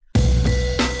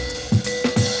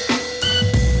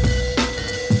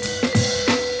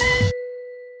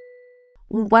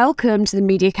Welcome to the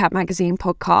Media Cat Magazine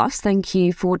podcast. Thank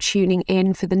you for tuning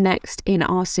in for the next in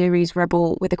our series,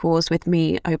 Rebel with a Cause, with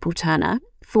me, Opal Turner.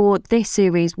 For this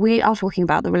series, we are talking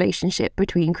about the relationship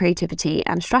between creativity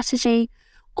and strategy,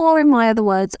 or in my other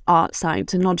words, art,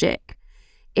 science and logic.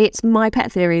 It's my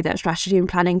pet theory that strategy and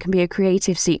planning can be a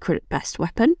creative secret best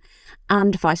weapon,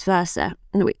 and vice versa,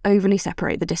 and that we overly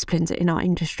separate the disciplines in our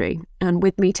industry. And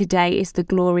with me today is the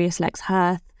glorious Lex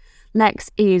Hearth.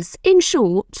 Lex is, in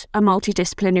short, a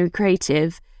multidisciplinary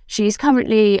creative. She's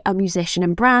currently a musician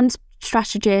and brand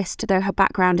strategist, though her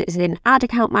background is in ad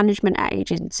account management at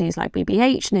agencies like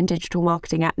BBH and in digital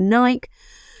marketing at Nike.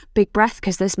 Big breath,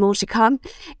 because there's more to come.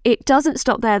 It doesn't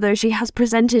stop there, though. She has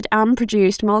presented and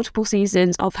produced multiple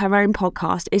seasons of her own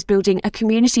podcast, is building a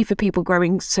community for people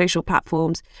growing social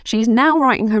platforms. She's now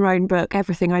writing her own book,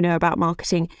 Everything I Know About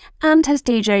Marketing, and has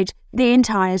DJ'd the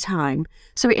entire time.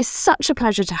 So it is such a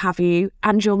pleasure to have you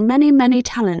and your many, many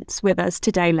talents with us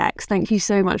today, Lex. Thank you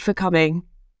so much for coming.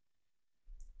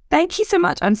 Thank you so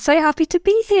much. I'm so happy to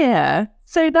be here.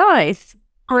 So nice.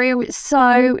 I'm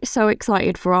so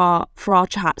excited for our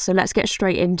chat, so let's get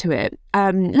straight into it.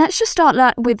 Let's just start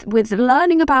with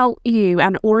learning about you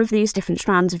and all of these different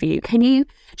strands of you. Can you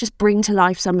just bring to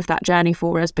life some of that journey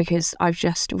for us, because I've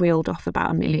just reeled off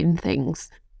about a million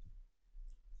things.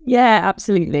 Yeah,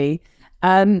 absolutely.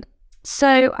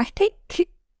 So I think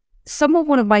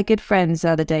one of my good friends the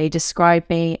other day described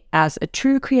me as a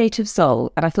true creative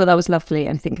soul, and I thought that was lovely,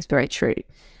 and I think it's very true.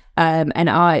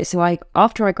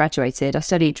 After I graduated, I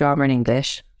studied drama and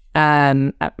English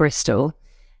at Bristol,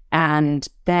 and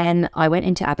then I went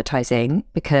into advertising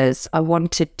because I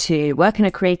wanted to work in a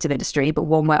creative industry, but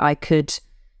one where I could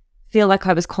feel like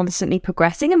I was constantly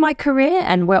progressing in my career.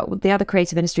 And the other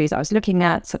creative industries I was looking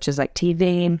at, such as like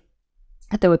TV,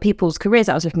 there were people's careers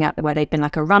I was looking at where they'd been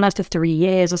like a runner for 3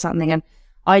 years or something, and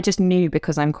I just knew,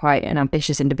 because I'm quite an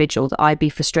ambitious individual, that I'd be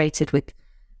frustrated with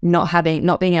not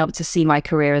being able to see my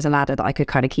career as a ladder that I could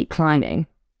kind of keep climbing.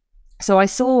 So I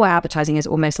saw advertising as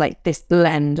almost like this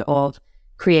blend of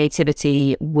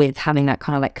creativity with having that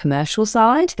kind of like commercial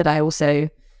side that I also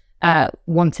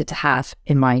wanted to have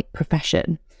in my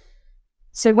profession.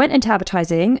 So went into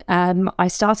advertising. I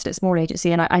started at a small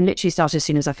agency, and I literally started as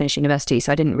soon as I finished university.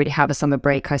 So I didn't really have a summer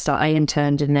break. I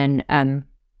interned and then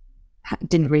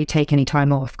didn't really take any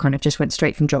time off, kind of just went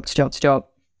straight from job to job to job.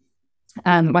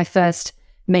 My first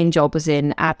main job was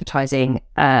in advertising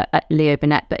at Leo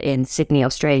Burnett, but in Sydney,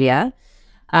 Australia.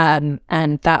 And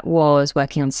that was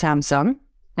working on Samsung.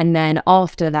 And then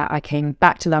after that, I came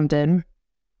back to London,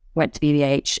 went to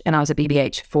BBH, and I was at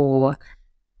BBH for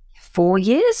 4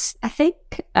 years, I think.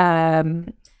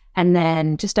 And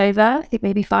then just over, I think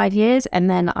maybe 5 years. And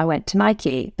then I went to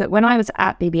Nike. But when I was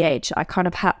at BBH,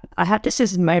 I had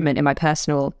this moment in my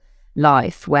personal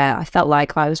life where I felt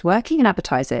like I was working in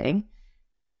advertising,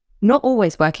 not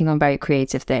always working on very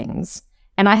creative things.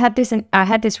 And I had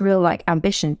this real like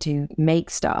ambition to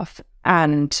make stuff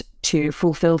and to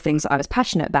fulfill things that I was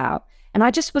passionate about. And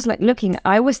I just was like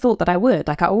I always thought that I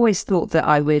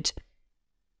would,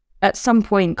 at some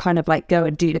point kind of like go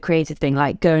and do the creative thing,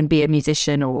 like go and be a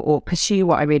musician or pursue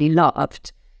what I really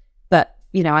loved. But,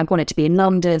 you know, I wanted to be in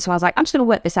London. So I was like, I'm just going to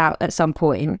work this out at some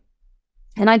point.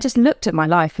 And I just looked at my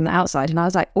life from the outside and I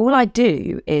was like, all I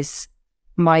do is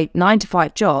my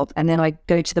 9-to-5 job, and then I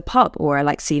go to the pub or I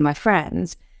like see my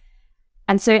friends.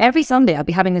 And so every Sunday I'd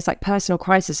be having this like personal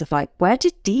crisis of like, where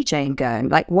did DJing go?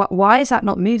 Like, why is that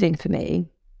not moving for me?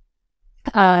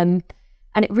 And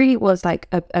it really was like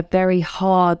a very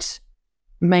hard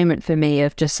moment for me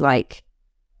of just like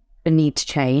the need to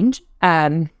change.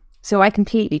 So I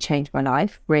completely changed my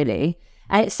life, really.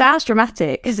 And it sounds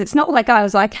dramatic because it's not like I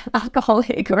was like an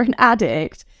alcoholic or an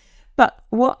addict. But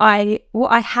what I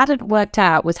hadn't worked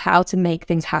out was how to make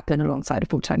things happen alongside a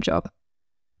full-time job.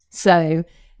 So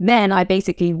then I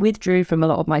basically withdrew from a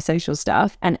lot of my social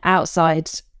stuff, and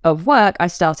outside of work, I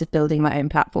started building my own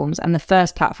platforms. And the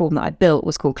first platform that I built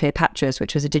was called Cleopatra's,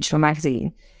 which was a digital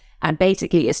magazine. And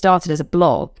basically it started as a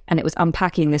blog, and it was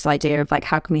unpacking this idea of like,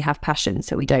 how can we have passion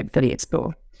so we don't fully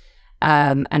explore?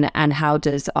 And how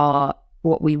does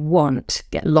what we want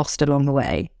get lost along the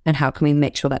way? And how can we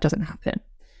make sure that doesn't happen?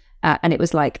 And it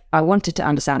was like, I wanted to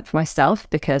understand it for myself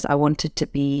because I wanted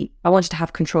to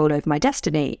have control over my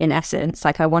destiny, in essence.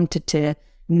 Like I wanted to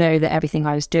know that everything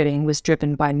I was doing was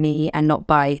driven by me and not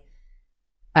by,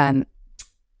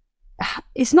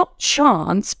 it's not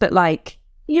chance, but like,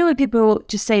 you know, when people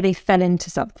just say they fell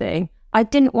into something, I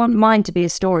didn't want mine to be a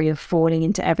story of falling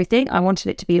into everything. I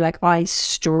wanted it to be like, I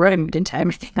strode into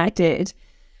everything I did.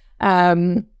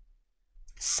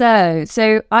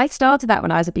 So I started that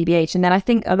when I was at BBH, and then I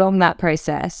think along that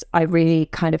process, I really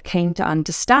kind of came to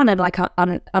understand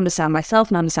and understand myself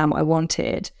and understand what I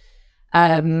wanted.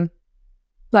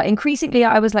 But increasingly,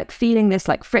 I was like feeling this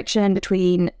like friction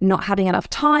between not having enough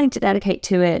time to dedicate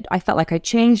to it. I felt like I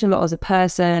changed a lot as a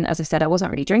person. As I said, I wasn't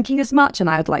really drinking as much, and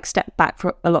I would like step back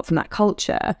for a lot from that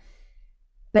culture.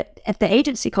 But at the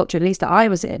agency culture, at least that I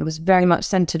was in, was very much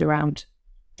centered around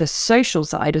the social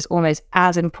side was almost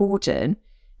as important.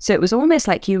 So it was almost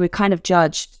like you were kind of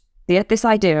judged this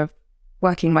idea of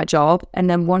working my job and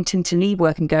then wanting to leave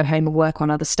work and go home and work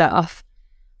on other stuff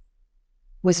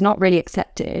was not really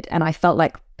accepted. And I felt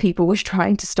like people were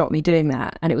trying to stop me doing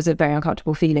that. And it was a very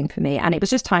uncomfortable feeling for me. And it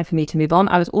was just time for me to move on.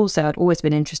 I'd always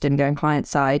been interested in going client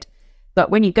side.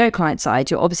 But when you go client side,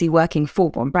 you're obviously working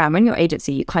for one brand. When you're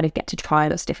agency, you kind of get to try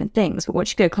those different things. But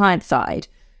once you go client side,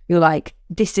 you're like,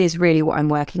 this is really what I'm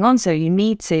working on. So you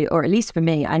need to, or at least for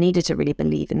me, I needed to really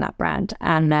believe in that brand.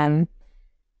 And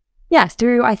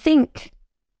through, I think,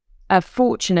 a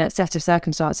fortunate set of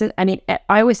circumstances. I mean,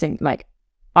 I always think like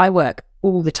I work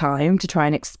all the time to try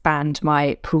and expand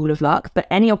my pool of luck, but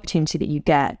any opportunity that you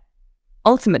get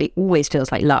ultimately always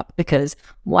feels like luck, because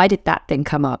why did that thing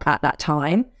come up at that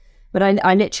time? But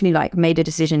I literally like made a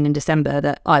decision in December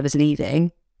that I was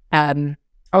leaving.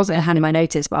 I wasn't handing my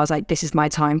notice, but I was like, this is my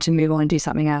time to move on and do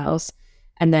something else.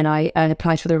 And then I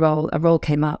applied for the role. A role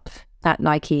came up at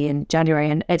Nike in January,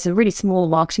 and it's a really small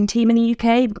marketing team in the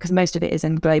UK because most of it is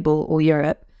in global or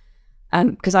Europe.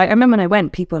 Because I remember when I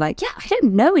went, people were like, yeah, I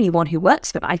don't know anyone who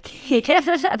works for Nike.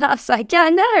 And I was like, yeah, I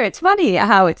know. It's funny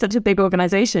how it's such a big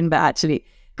organization, but actually,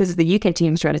 because the UK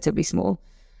team is relatively small.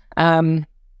 So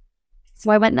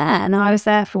I went there, and I was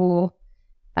there for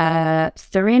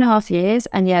 3.5 years.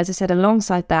 And yeah, as I said,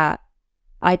 alongside that,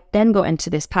 I then got into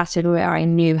this pattern where I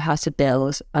knew how to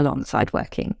build alongside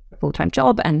working a full-time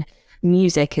job, and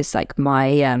music is like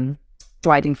my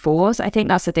driving force. I think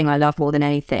that's the thing I love more than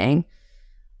anything.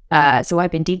 So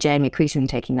I've been DJing, increasingly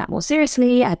taking that more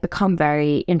seriously. I've become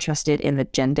very interested in the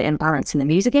gender imbalance in the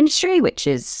music industry, which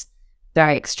is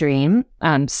very extreme.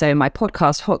 So my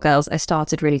podcast, Hot Girls, I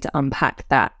started really to unpack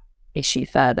that issue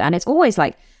further. And it's always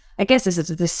like, I guess this is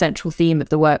the central theme of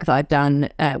the work that I've done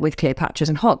with Cleopatras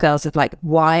and Hot Girls, of like,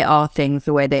 why are things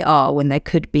the way they are when there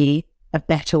could be a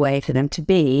better way for them to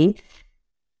be?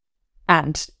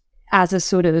 And as a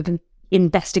sort of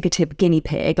investigative guinea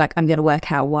pig, like, I'm going to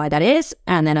work out why that is,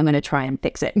 and then I'm going to try and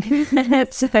fix it.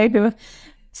 so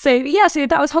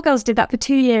that was Hot Girls. Did that for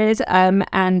 2 years,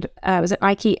 and I was at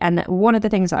Nike. And one of the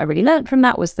things that I really learned from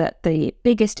that was that the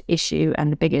biggest issue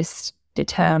and the biggest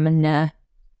determiner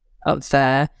of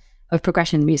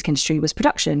progression in the music industry was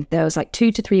production. There was like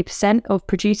 2 to 3% of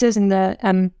producers in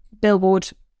the Billboard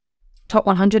Top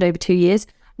 100 over 2 years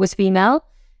was female.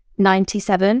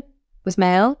 97 was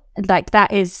male. Like,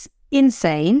 that is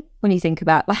insane when you think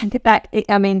about like that.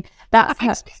 I mean, that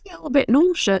makes me feel a bit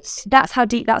nauseous. That's how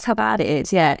deep. That's how bad it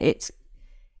is. Yeah, it's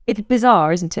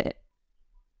bizarre, isn't it?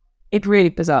 It's really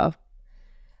bizarre.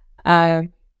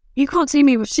 You can't see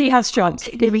me, but she has shocked.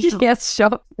 She has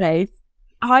shocked face.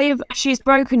 She's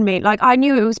broken me. Like, I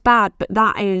knew it was bad, but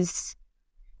that is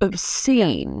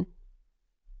obscene.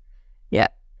 Yeah.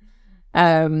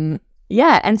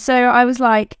 Yeah. And so I was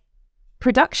like,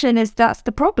 that's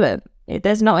the problem.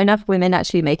 There's not enough women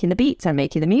actually making the beats and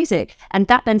making the music. And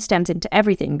that then stems into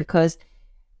everything, because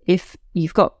if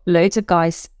you've got loads of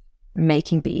guys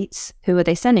making beats, who are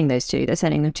they sending those to? They're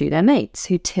sending them to their mates,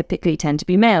 who typically tend to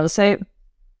be male. So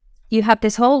you have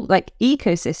this whole like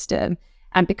ecosystem.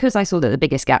 And because I saw that the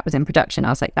biggest gap was in production, I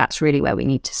was like, that's really where we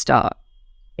need to start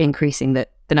increasing the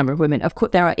number of women. Of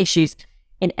course, there are issues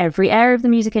in every area of the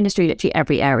music industry. Literally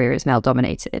every area is male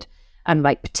dominated. And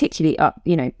like particularly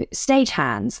stage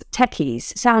hands,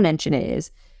 techies, sound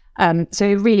engineers. So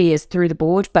it really is through the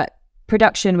board. But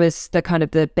production was the kind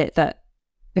of the bit that,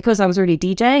 because I was really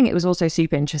DJing, it was also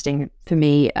super interesting for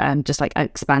me, just like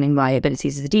expanding my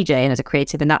abilities as a DJ and as a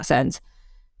creative in that sense.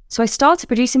 So I started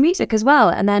producing music as well.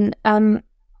 And then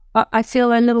I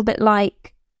feel a little bit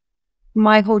like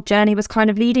my whole journey was kind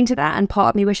of leading to that. And part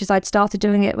of me wishes I'd started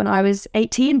doing it when I was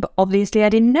 18, but obviously I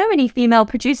didn't know any female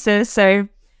producers,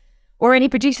 or any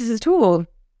producers at all.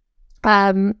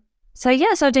 So yeah,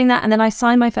 I started doing that. And then I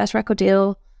signed my first record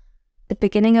deal the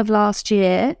beginning of last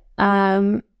year.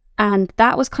 And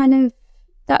that's kind of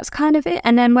it.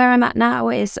 And then where I'm at now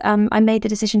is I made the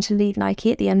decision to leave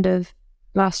Nike at the end of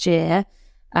last year,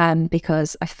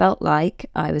 because I felt like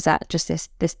I was at just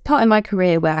this part in my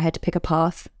career where I had to pick a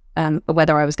path,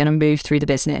 whether I was going to move through the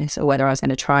business or whether I was going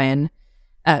to try and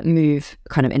move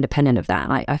kind of independent of that.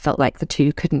 And I felt like the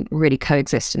two couldn't really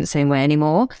coexist in the same way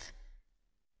anymore.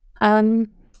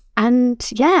 And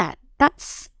yeah,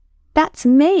 that's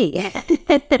me.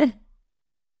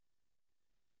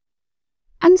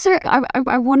 And so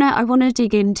I wanna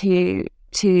dig into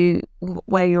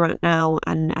where you're at now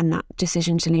and that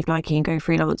decision to leave Nike and go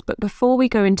freelance. But before we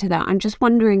go into that, I'm just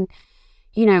wondering,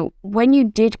 when you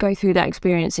did go through that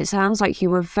experience, it sounds like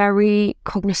you were very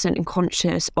cognizant and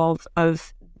conscious of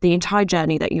the entire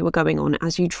journey that you were going on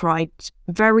as you tried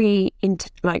very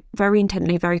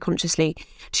intently, very consciously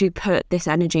to put this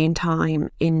energy and time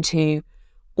into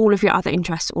all of your other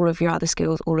interests, all of your other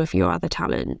skills, all of your other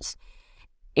talents.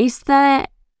 Is there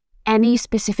any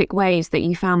specific ways that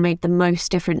you found made the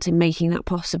most difference in making that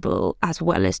possible, as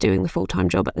well as doing the full-time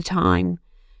job at the time?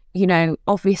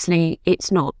 Obviously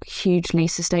it's not hugely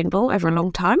sustainable over a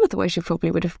long time, otherwise you probably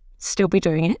would have still be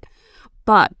doing it.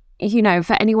 But,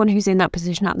 for anyone who's in that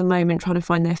position at the moment, trying to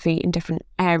find their feet in different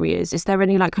areas, is there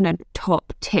any kind of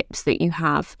top tips that you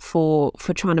have for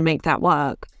trying to make that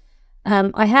work?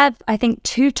 I have, I think,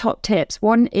 2 top tips.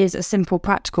 One is a simple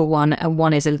practical one, and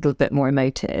one is a little bit more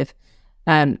emotive.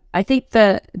 I think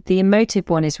the emotive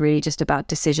one is really just about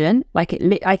decision.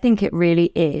 I think it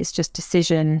really is just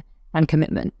decision and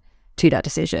commitment to that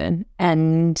decision.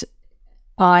 And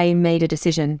I made a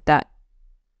decision that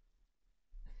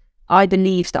I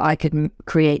believed that I could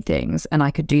create things and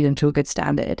I could do them to a good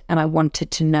standard. And I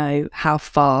wanted to know how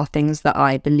far things that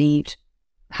I believed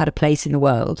had a place in the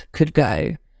world could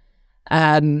go.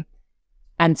 And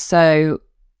so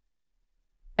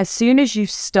as soon as you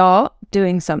start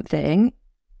doing something,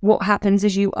 what happens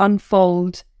is you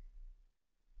unfold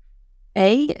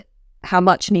how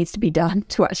much needs to be done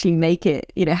to actually make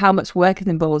it, how much work is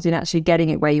involved in actually getting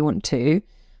it where you want to,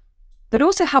 but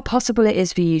also how possible it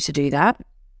is for you to do that.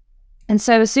 And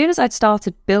so as soon as I'd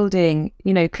started building,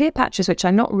 Clear Patches, which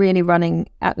I'm not really running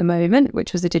at the moment,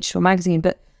 which was a digital magazine,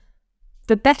 but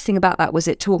the best thing about that was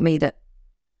it taught me that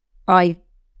I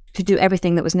could do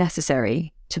everything that was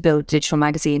necessary to build a digital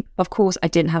magazine. Of course, I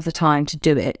didn't have the time to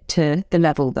do it to the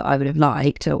level that I would have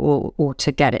liked, or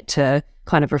to get it to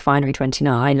kind of Refinery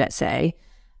 29, let's say.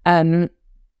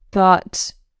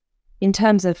 But in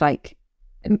terms of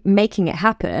making it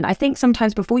happen, I think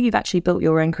sometimes before you've actually built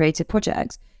your own creative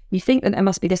projects, you think that there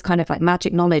must be this kind of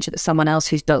magic knowledge that someone else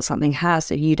who's built something has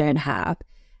that you don't have.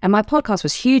 And my podcast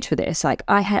was huge for this.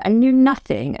 I knew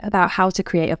nothing about how to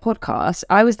create a podcast.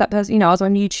 I was that person, I was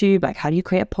on YouTube, how do you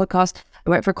create a podcast? I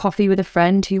went for a coffee with a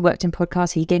friend who worked in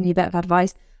podcasts. He gave me a bit of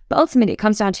advice. But ultimately, it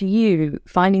comes down to you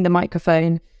finding the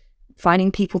microphone,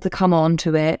 finding people to come on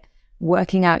to it,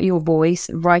 working out your voice,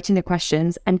 writing the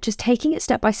questions, and just taking it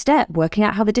step by step, working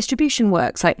out how the distribution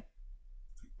works.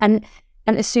 And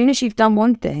as soon as you've done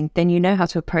one thing, then you know how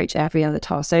to approach every other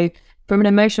task. So from an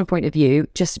emotional point of view,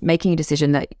 just making a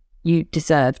decision that you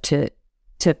deserve to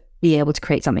be able to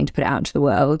create something to put it out into the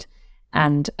world,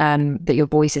 and that your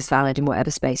voice is valid in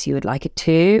whatever space you would like it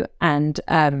to. And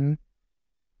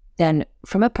then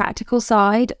from a practical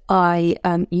side,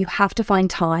 you have to find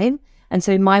time. And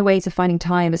so my ways of finding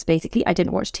time is basically, I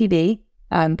didn't watch TV.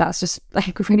 That's just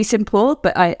really simple,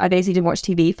 but I basically didn't watch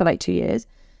TV for 2 years.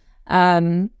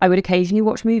 I would occasionally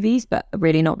watch movies, but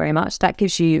really not very much. That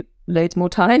gives you loads more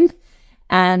time.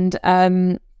 And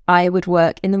I would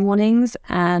work in the mornings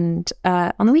and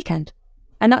on the weekend.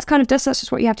 And that's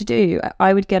just what you have to do.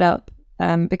 I would get up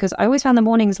because I always found the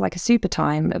mornings like a super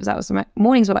time.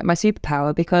 Mornings were like my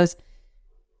superpower, because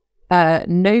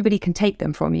nobody can take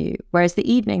them from you. Whereas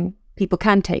the evening, people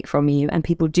can take from you, and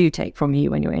people do take from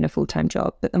you when you're in a full-time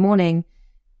job. But the morning,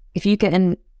 if you get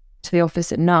into the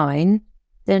office at 9,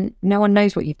 then no one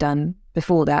knows what you've done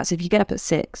before that. So if you get up at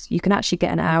 6, you can actually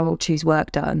get an hour or two's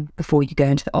work done before you go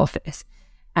into the office.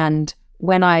 And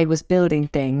when I was building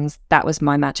things, that was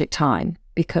my magic time,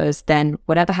 because then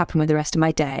whatever happened with the rest of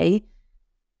my day,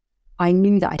 I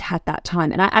knew that I'd had that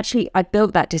time. And I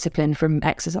built that discipline from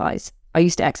exercise. I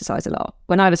used to exercise a lot.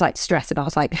 When I was stressed and I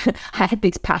was I had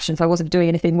these passions, I wasn't doing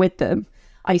anything with them,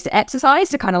 I used to exercise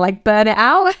to kind of burn it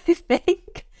out, I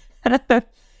think.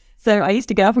 So I used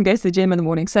to get up and go to the gym in the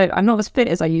morning. So I'm not as fit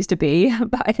as I used to be,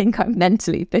 but I think I'm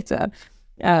mentally fitter.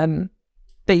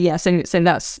 But yeah, so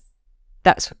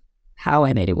that's how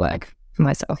I made it work for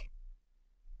myself.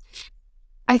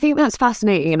 I think that's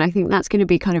fascinating, and I think that's going to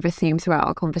be kind of a theme throughout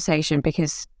our conversation,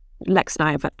 because Lex and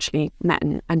I have actually met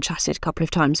and chatted a couple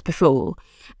of times before,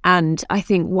 and I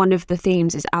think one of the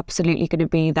themes is absolutely going to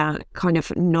be that kind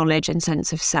of knowledge and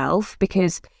sense of self,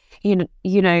 because it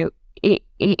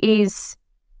is,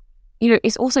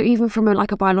 it's also, even from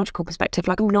a biological perspective,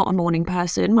 I'm not a morning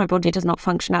person. My body does not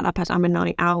function at that point. I'm a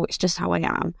night owl. It's just how I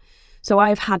am. So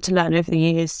I've had to learn over the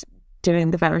years,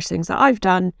 doing the various things that I've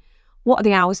done, what are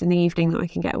the hours in the evening that I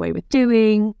can get away with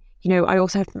doing. I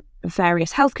also have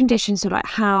various health conditions. So like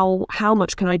how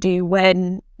much can I do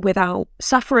when without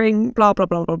suffering, blah, blah,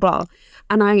 blah, blah, blah.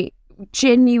 And I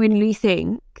genuinely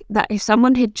think that if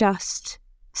someone had just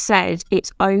said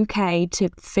it's okay to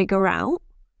figure out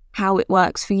how it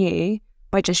works for you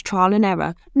by just trial and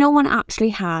error, no one actually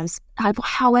has,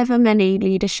 however many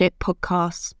leadership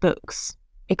podcasts, books,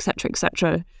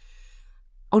 etc.,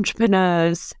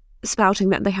 entrepreneurs spouting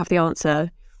that they have the answer.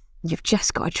 You've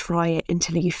just got to try it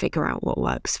until you figure out what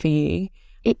works for you.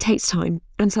 It takes time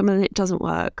and some of it doesn't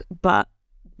work, but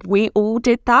we all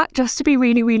did that. Just to be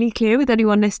really, really clear with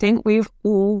anyone listening, we've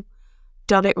all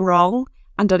done it wrong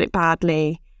and done it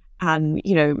badly and,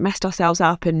 you know, messed ourselves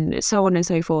up and so on and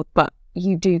so forth. But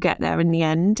you do get there in the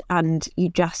end, and you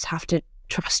just have to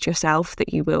trust yourself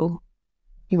that you will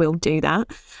do that.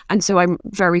 And so I'm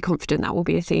very confident that will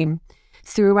be a theme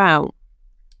throughout.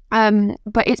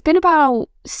 But it's been about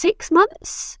 6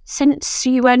 months since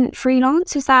you went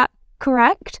freelance, is that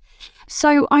correct?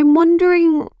 So I'm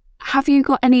wondering, have you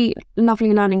got any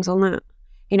lovely learnings on that?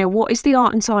 You know, what is the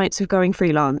art and science of going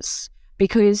freelance?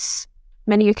 Because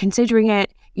many are considering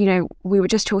it. You know, we were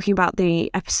just talking about the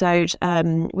episode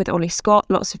with Ollie Scott.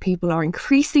 Lots of people are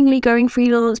increasingly going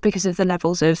freelance because of the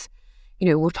levels of, you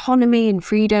know, autonomy and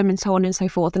freedom and so on and so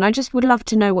forth. And I just would love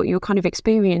to know what your kind of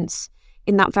experience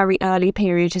in that very early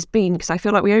period has been, because I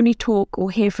feel like we only talk or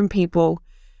hear from people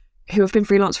who have been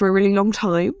freelance for a really long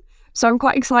time. So I'm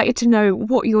quite excited to know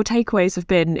what your takeaways have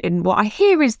been in what I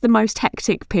hear is the most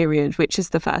hectic period, which is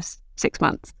the first 6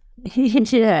 months.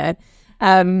 Yeah.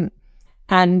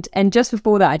 And just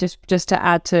before that, just to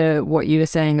add to what you were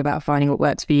saying about finding what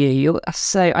works for you,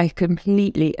 I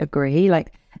completely agree.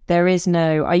 Like, there is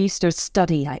no, I used to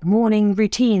study like morning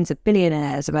routines of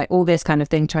billionaires and like all this kind of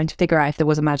thing, trying to figure out if there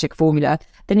was a magic formula.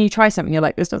 Then you try something, you're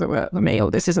like, this doesn't work for me,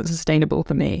 or this isn't sustainable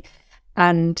for me.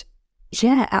 And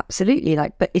yeah, absolutely.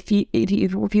 Like, but if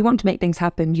you want to make things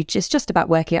happen, it's just about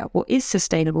working out what is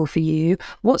sustainable for you,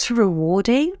 what's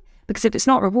rewarding. Because if it's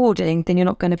not rewarding, then you're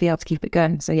not going to be able to keep it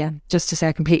going. So yeah, just to say,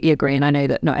 I completely agree. And I know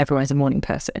that not everyone is a morning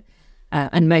person.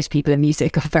 And most people in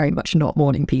music are very much not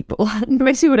morning people.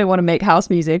 Most people don't want to make house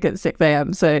music at 6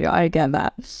 a.m. So I get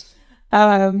that.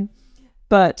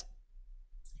 But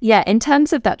yeah, in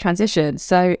terms of that transition,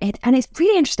 it's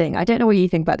really interesting. I don't know what you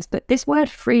think about this, but this word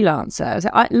freelancer. So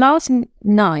last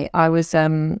night I was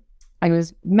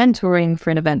mentoring for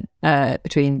an event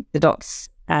between the Dots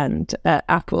and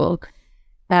Apple.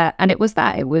 And it was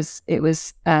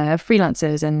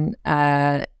freelancers and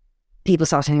people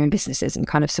starting their own businesses and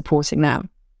kind of supporting them.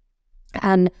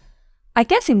 And I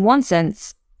guess in one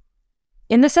sense,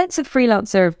 in the sense of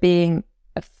freelancer of being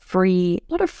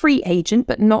not a free agent,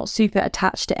 but not super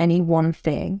attached to any one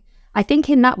thing. I think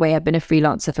in that way, I've been a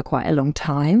freelancer for quite a long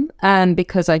time,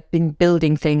 because I've been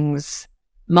building things,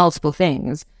 multiple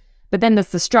things. But then there's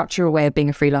the structural way of being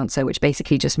a freelancer, which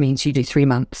basically just means you do 3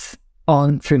 months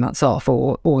on, 3 months off,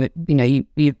 or you know, you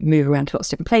move around to lots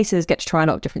of different places, get to try a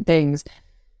lot of different things.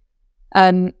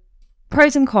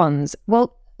 Pros and cons.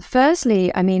 Well,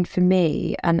 firstly, I mean, for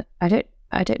me, and I don't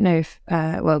know if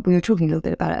we were talking a little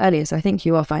bit about it earlier, so I think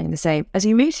you are finding the same. As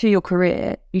you move through your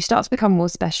career, you start to become more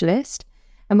specialist.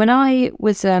 And when I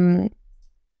was in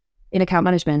account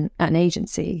management at an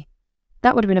agency,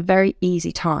 that would have been a very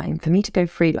easy time for me to go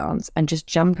freelance and just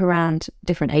jump around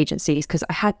different agencies, because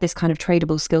I had this kind of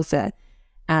tradable skill set,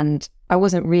 and I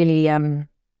wasn't really, I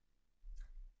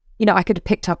could have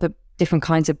picked up different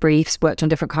kinds of briefs, worked on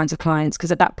different kinds of clients,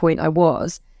 because at that point I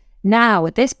was. Now,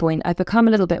 at this point, I've become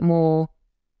a little bit more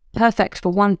perfect for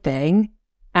one thing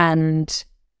and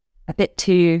a bit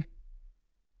too,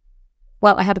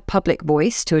 well, I have a public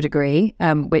voice to a degree,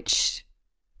 which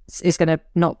is going to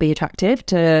not be attractive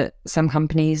to some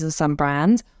companies or some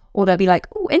brands, or they'll be like,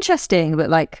 oh, interesting, but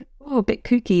like, oh, a bit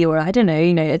kooky, or I don't know,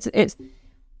 it's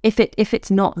if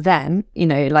it's not them,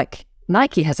 like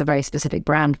Nike has a very specific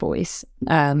brand voice,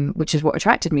 which is what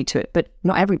attracted me to it, but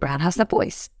not every brand has that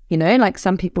voice, like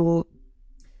some people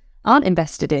aren't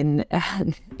invested in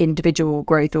individual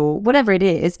growth or whatever it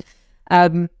is.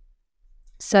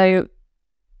 So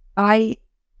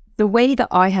the way that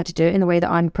I had to do it, and the way that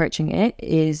I'm approaching it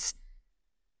is,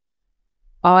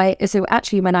 so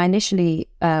actually when I initially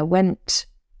went,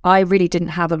 I really didn't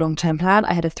have a long-term plan.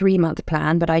 I had a 3-month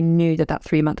plan, but I knew that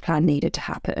 3-month plan needed to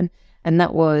happen. And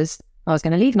that was, I was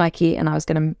going to leave Nike and I was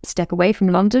going to step away from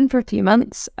London for a few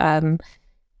months. And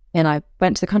I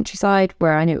went to the countryside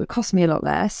where I knew it would cost me a lot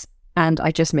less. And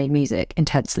I just made music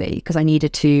intensely because I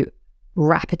needed to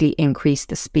rapidly increase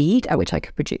the speed at which I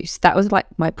could produce. That was like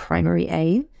my primary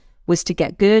aim, was to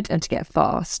get good and to get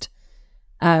fast.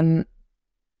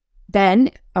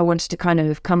 then I wanted to kind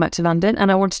of come back to London,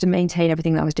 and I wanted to maintain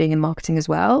everything that I was doing in marketing as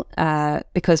well,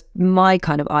 because my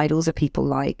kind of idols are people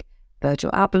like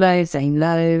Virgil Abloh, Zane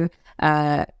Lowe,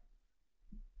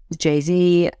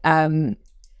 Jay-Z,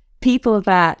 people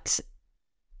that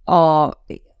are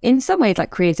in some ways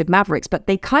like creative mavericks, but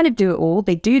they kind of do it all.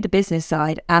 They do the business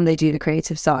side and they do the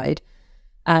creative side.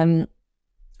 And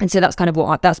so that's kind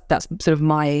of that's sort of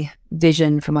my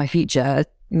vision for my future,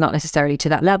 not necessarily to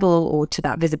that level or to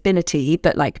that visibility,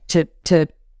 but like to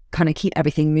kind of keep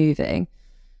everything moving.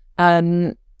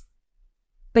 But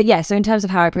yeah, so in terms of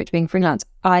how I approach being freelance,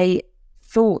 I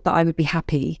thought that I would be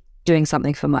happy doing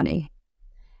something for money.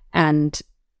 And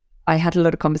I had a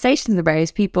lot of conversations with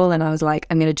various people, and I was like,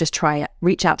 I'm going to just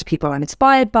reach out to people I'm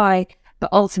inspired by, but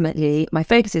ultimately my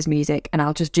focus is music, and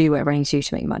I'll just do whatever I need to do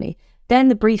to make money. Then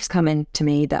the briefs come in to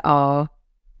me that are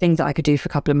things that I could do for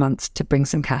a couple of months to bring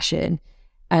some cash in.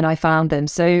 And I found them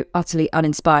so utterly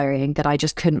uninspiring that I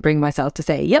just couldn't bring myself to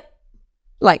say, yep,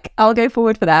 like I'll go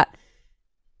forward for that.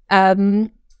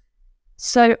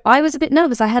 So I was a bit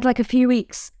nervous. I had like a few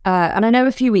weeks, and I know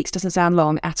a few weeks doesn't sound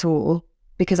long at all,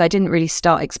 because I didn't really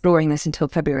start exploring this until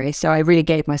February. So I really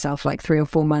gave myself like 3 or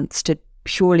 4 months to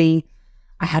purely,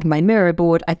 I had my mirror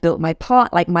board, I built my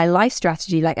my life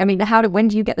strategy. Like, I mean, when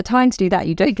do you get the time to do that?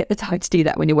 You don't get the time to do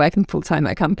that when you're working full-time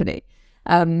at a company.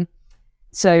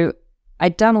 So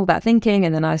I'd done all that thinking,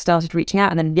 and then I started reaching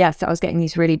out, and then yes, I was getting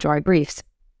these really dry briefs.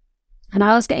 And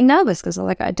I was getting nervous because I was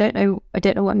like, I don't know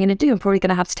what I'm going to do. I'm probably going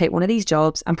to have to take one of these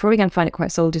jobs. I'm probably going to find it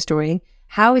quite soul destroying.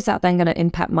 How is that then going to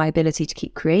impact my ability to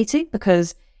keep creating?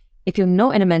 Because if you're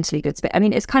not in a mentally good space, I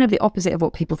mean, it's kind of the opposite of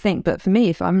what people think. But for me,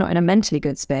 if I'm not in a mentally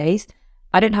good space,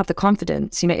 I don't have the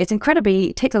confidence.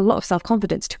 It takes a lot of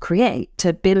self-confidence to create,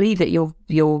 to believe that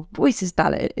your voice is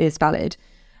valid.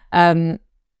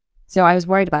 So I was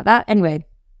worried about that. Anyway,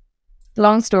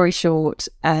 long story short,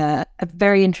 a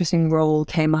very interesting role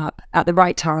came up at the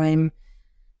right time.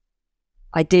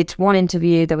 I did one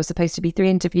interview. There was supposed to be 3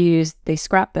 interviews. They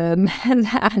scrapped them.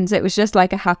 And it was just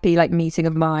like a happy meeting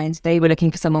of minds. They were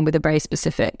looking for someone with a very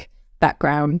specific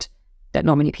background that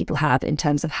not many people have, in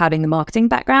terms of having the marketing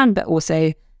background, but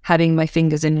also having my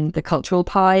fingers in the cultural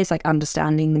pies, like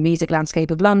understanding the music landscape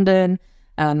of London,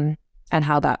 and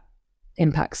how that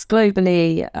impacts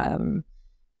globally,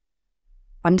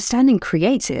 understanding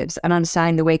creatives and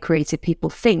understanding the way creative people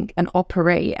think and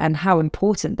operate, and how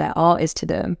important their art is to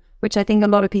them, which I think a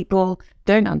lot of people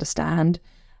don't understand.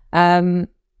 And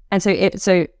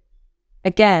so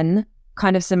again,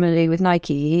 kind of similarly with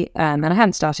Nike, and I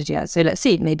haven't started yet, so let's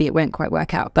see, maybe it won't quite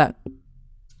work out, but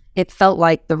it felt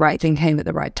like the right thing came at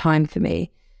the right time for me.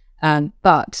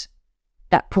 But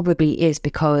that probably is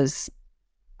because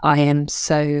I am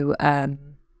very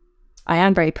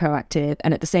proactive,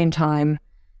 and at the same time,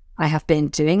 I have been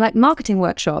doing like marketing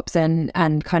workshops and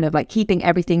kind of like keeping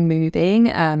everything moving.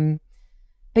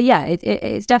 But yeah,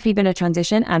 it's definitely been a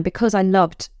transition, and because I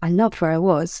loved where I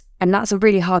was, and that's a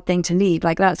really hard thing to leave.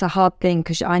 Like, that's a hard thing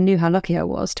because I knew how lucky I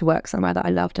was to work somewhere that I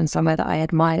loved and somewhere that I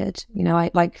admired. I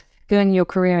like going your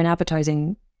career in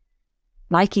advertising.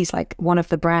 Nike's like one of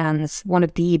the brands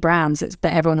that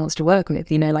everyone wants to work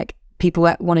with. Like people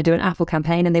want to do an Apple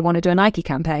campaign and they want to do a Nike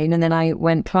campaign, and then I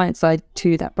went client side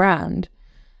to that brand.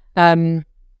 So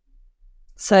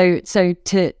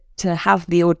to have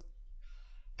not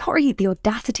really the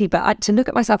audacity, but to look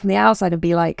at myself from the outside and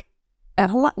be like,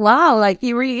 wow, like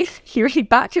you really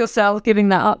backed yourself giving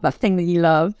that up, that thing that you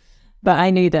love. But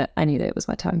I knew that it was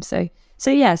my time. So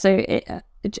yeah,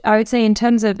 I would say in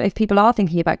terms of if people are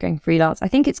thinking about going freelance, I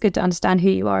think it's good to understand who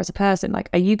you are as a person. Like,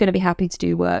 are you going to be happy to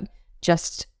do work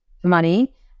just for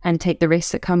money and take the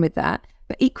risks that come with that?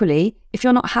 But equally, if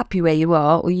you're not happy where you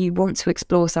are, or you want to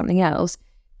explore something else,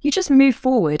 you just move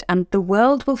forward and the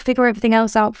world will figure everything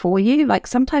else out for you. Like,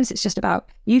 sometimes it's just about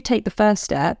you take the first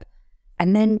step,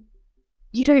 and then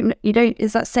you don't,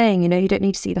 is that saying, you don't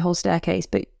need to see the whole staircase,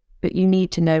 but you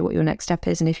need to know what your next step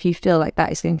is. And if you feel like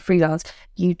that is going freelance,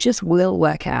 you just will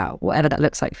work it out, whatever that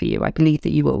looks like for you. I believe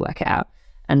that you will work it out.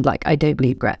 And like, I don't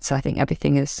believe regrets. So I think every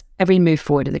move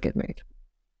forward is a good move.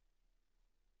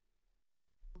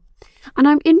 And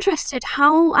I'm interested,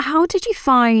 how did you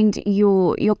find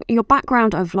your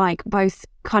background of like both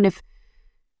kind of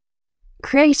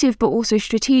creative but also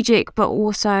strategic, but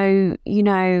also,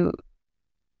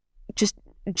 just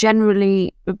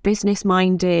generally business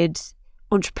minded,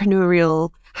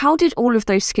 entrepreneurial? How did all of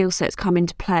those skill sets come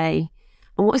into play,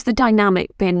 and what has the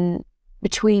dynamic been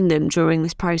between them during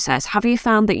this process? Have you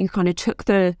found that you kind of took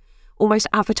the almost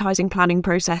advertising planning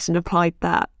process and applied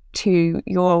that to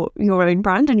your own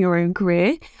brand and your own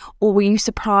career, or were you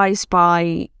surprised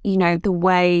by the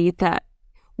way that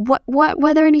what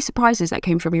were there any surprises that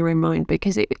came from your own mind?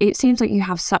 Because it seems like you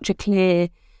have such a clear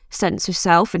sense of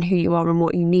self and who you are and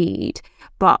what you need.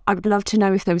 But I would love to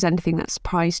know if there was anything that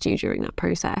surprised you during that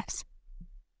process.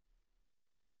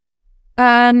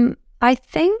 I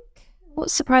think what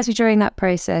surprised me during that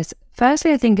process,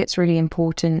 firstly, I think it's really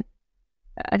important.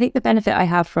 I think the benefit I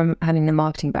have from having the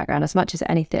marketing background, as much as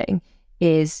anything,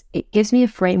 is it gives me a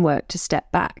framework to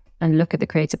step back and look at the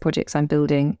creative projects I'm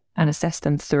building and assess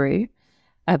them through.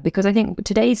 Because I think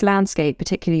today's landscape,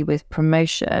 particularly with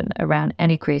promotion around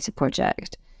any creative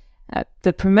project,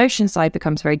 the promotion side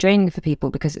becomes very draining for people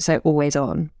because it's so always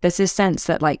on. There's this sense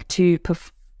that like to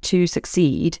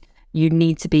succeed, you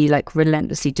need to be like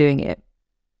relentlessly doing it.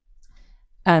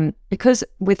 Because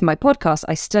with my podcast,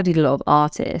 I studied a lot of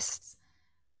artists.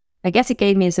 I guess it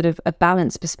gave me a sort of a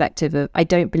balanced perspective of, I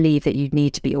don't believe that you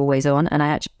need to be always on,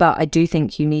 but I do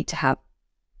think you need to have,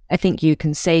 I think you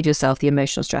can save yourself the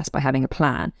emotional stress by having a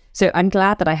plan. So I'm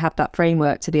glad that I have that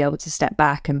framework to be able to step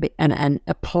back and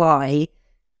apply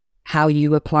how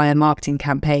you apply a marketing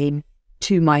campaign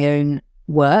to my own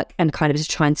work and kind of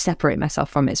just try and separate myself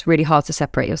from it. It's really hard to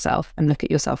separate yourself and look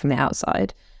at yourself from the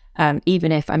outside.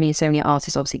 Even if, so many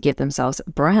artists obviously give themselves a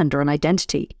brand or an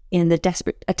identity in the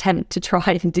desperate attempt to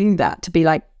try and do that, to be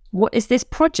like, what is this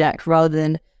project rather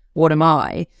than what am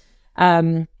I?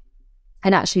 And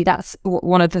actually that's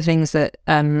one of the things that,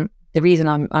 the reason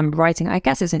I'm writing, I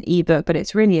guess it's an ebook, but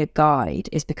it's really a guide,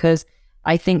 is because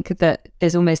I think that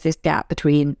there's almost this gap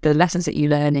between the lessons that you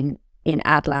learn in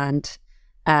ad land,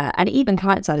 and even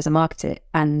client side as a marketer,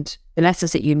 and the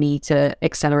lessons that you need to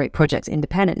accelerate projects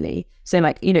independently. So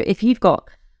like, if you've got,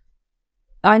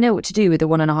 I know what to do with a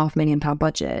 £1.5 million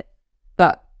budget,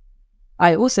 but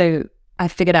I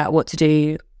figured out what to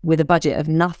do with a budget of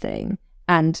nothing.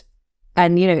 And a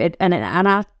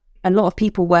lot of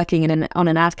people working on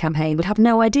an ad campaign would have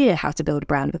no idea how to build a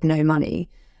brand with no money.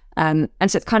 And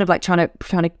so it's kind of like trying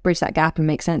to bridge that gap and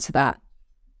make sense of that.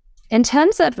 In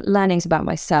terms of learnings about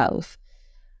myself,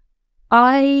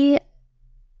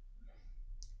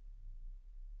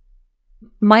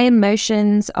 my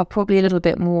emotions are probably a little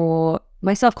bit more,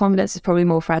 my self-confidence is probably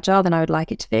more fragile than I would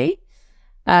like it to be.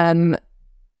 And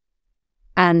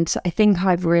I think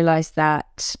I've realized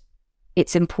that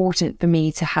it's important for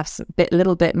me to have a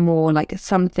little bit more, like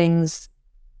some things,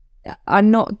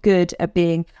 I'm good at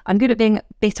being a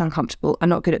bit uncomfortable. I'm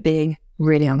not good at being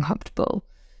really uncomfortable.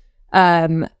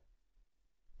 And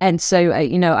so,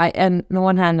 on the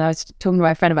one hand, I was talking to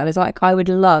my friend about this, like, I would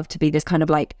love to be this kind of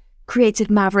like creative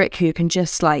maverick who can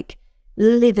just like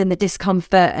live in the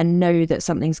discomfort and know that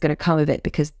something's going to come of it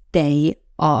because they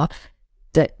are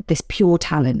this pure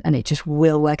talent and it just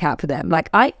will work out for them. Like,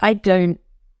 I don't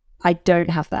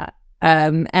have that.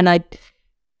 And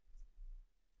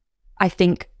I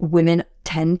think women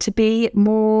tend to be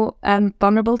more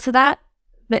vulnerable to that,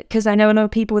 because I know a lot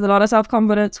of people with a lot of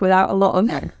self-confidence without a lot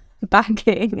of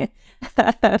backing.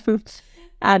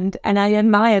 and I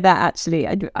admire that, actually.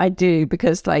 I do,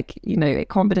 because like,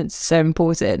 confidence is so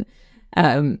important.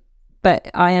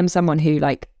 But I am someone who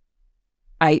like,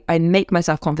 I make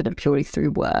myself confident purely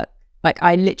through work. Like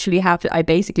I literally I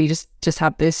basically just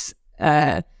have this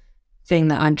thing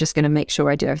that I'm just going to make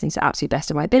sure I do everything to the absolute best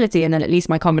of my ability. And then at least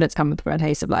my confidence comes with a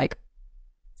taste of like,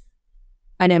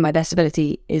 I know my best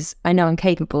ability is, I know I'm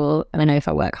capable, and I know if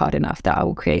I work hard enough that I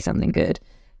will create something good.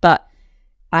 But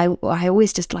I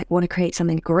always just like want to create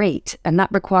something great, and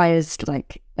that requires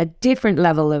like a different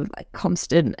level of like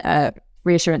constant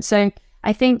reassurance. So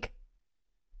I think,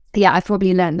 yeah, I've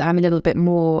probably learned that I'm a little bit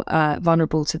more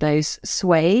vulnerable to those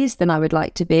sways than I would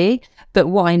like to be. But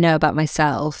what I know about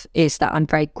myself is that I'm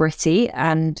very gritty,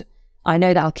 and I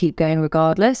know that I'll keep going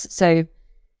regardless. So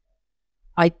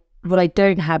what I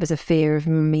don't have is a fear of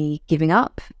me giving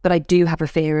up, but I do have a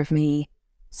fear of me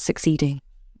succeeding,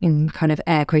 in kind of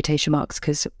air quotation marks,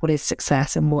 because what is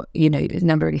success and what, is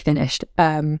never really finished.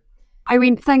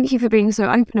 Irene, thank you for being so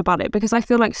open about it, because I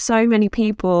feel like so many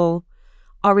people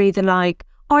are either like,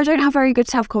 oh, I don't have very good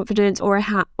self-confidence, or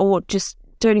or just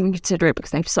don't even consider it because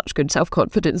they have such good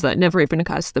self-confidence that it never even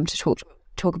occurs to them to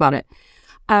talk about it.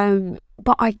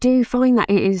 But I do find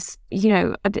that it is,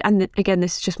 and again,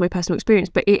 this is just my personal experience,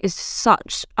 but it is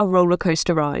such a roller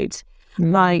coaster ride.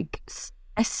 Like,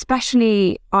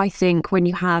 especially I think when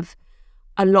you have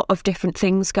a lot of different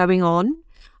things going on,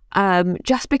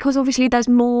 just because obviously there's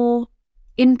more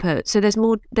input, so there's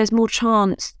more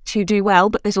chance to do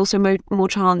well, but there's also more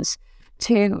chance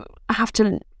to have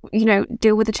to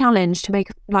deal with a challenge,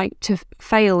 to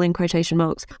fail in quotation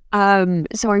marks.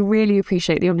 So I really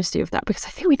appreciate the honesty of that, because I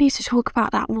think we need to talk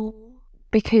about that more,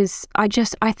 because I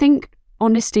think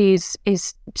honesty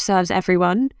is serves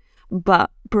everyone,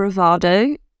 but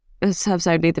bravado serves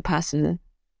only the person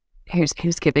who's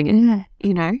giving it,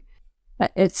 you know?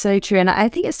 It's so true. And I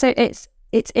think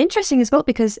it's interesting as well,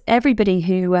 because everybody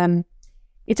who,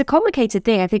 it's a complicated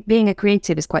thing. I think being a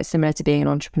creative is quite similar to being an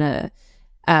entrepreneur,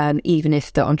 even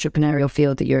if the entrepreneurial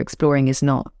field that you're exploring is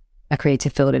not a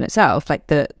creative field in itself. Like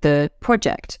the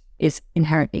project is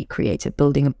inherently creative.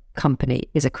 Building a company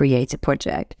is a creative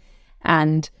project.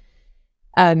 And,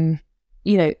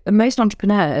 you know, most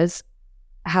entrepreneurs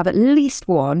have at least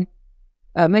one,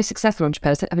 most successful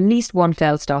entrepreneurs have at least one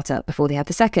failed startup before they have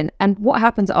the second. And what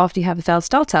happens after you have a failed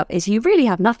startup is you really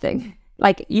have nothing.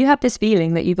 Like, you have this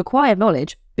feeling that you've acquired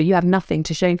knowledge, but you have nothing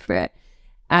to show for it.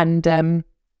 And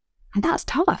that's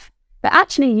tough. But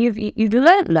actually, you've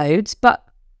learnt loads, but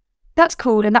that's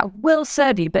cool and that will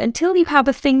serve you. But until you have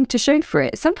a thing to show for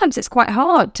it, sometimes it's quite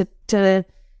hard to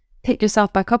pick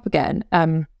yourself back up again.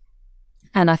 And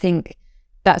I think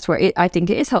that's where I think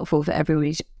it is helpful for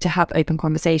everybody to have open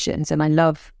conversations. And I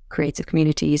love creative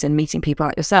communities and meeting people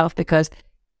like yourself, because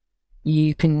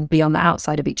you can be on the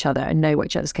outside of each other and know what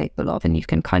each other's capable of, and you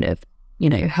can kind of, you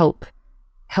know, help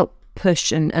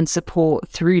push and support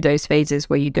through those phases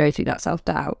where you go through that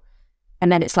self-doubt.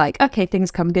 And then it's like, okay, things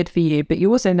come good for you, but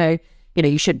you also know, you know,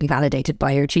 you shouldn't be validated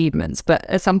by your achievements. But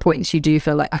at some points you do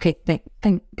feel like, okay,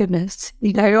 thank goodness,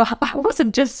 you know, I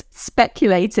wasn't just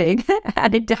speculating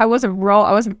and I wasn't wrong.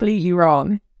 I wasn't completely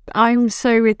wrong. I'm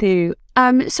so with you.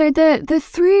 So the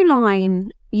through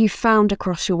line you found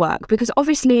across your work, because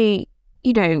obviously,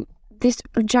 you know, this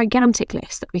gigantic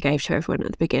list that we gave to everyone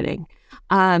at the beginning,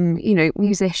 you know,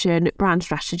 musician, brand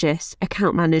strategist,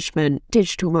 account management,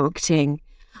 digital marketing,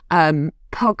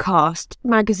 podcast,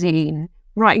 magazine,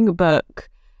 writing a book,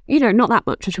 you know, not that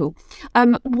much at all.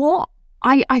 What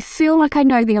I feel like I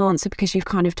know the answer because you've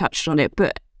kind of touched on it,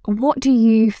 but what do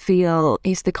you feel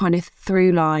is the kind of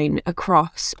through line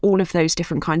across all of those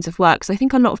different kinds of works? I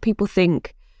think a lot of people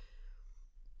think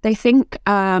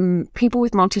people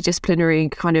with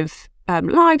multidisciplinary kind of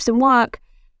lives and work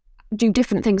do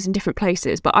different things in different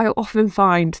places, but I often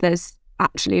find there's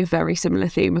actually a very similar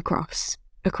theme across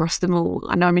them all,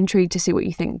 and I'm intrigued to see what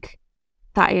you think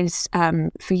that is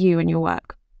for you and your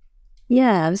work.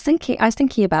 Yeah, I was thinking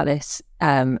about this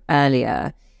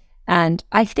earlier, and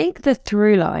I think the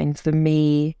through line for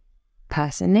me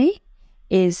personally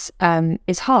is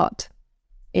heart.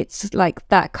 It's like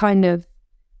that kind of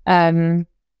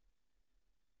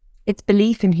it's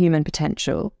belief in human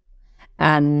potential,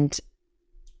 and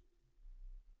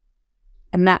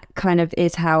that kind of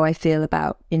is how I feel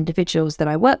about individuals that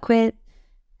I work with,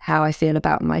 how I feel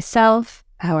about myself,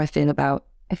 how I feel about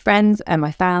my friends and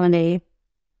my family.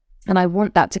 And I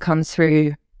want that to come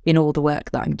through in all the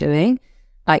work that I'm doing.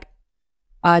 Like,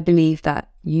 I believe that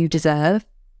you deserve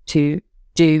to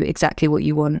do exactly what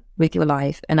you want with your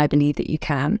life, and I believe that you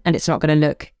can. And it's not going to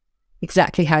look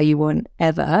exactly how you want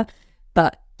ever,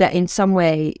 but that in some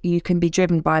way you can be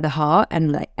driven by the heart,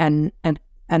 and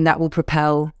that will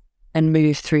propel and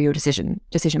move through your decision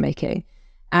making.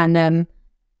 And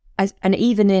and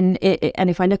even in it, and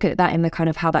if I look at that in the kind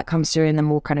of how that comes through in the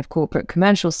more kind of corporate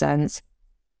commercial sense,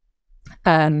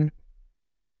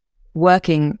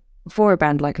 working for a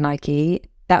brand like Nike,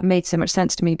 that made so much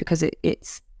sense to me because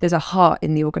there's a heart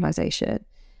in the organization.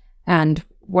 And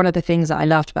one of the things that I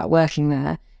loved about working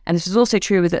there, and this was also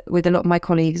true with a lot of my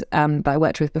colleagues that I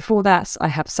worked with before that, I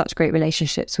have such great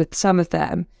relationships with some of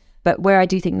them. But where I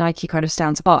do think Nike kind of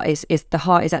stands apart is the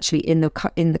heart is actually in the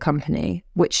company,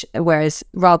 whereas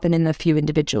rather than in the few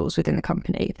individuals within the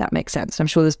company, if that makes sense. I'm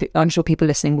sure people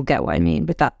listening will get what I mean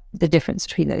with that, the difference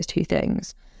between those two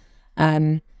things.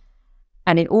 And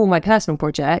in all my personal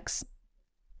projects,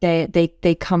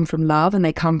 they come from love, and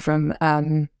they come from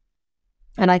and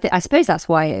I suppose that's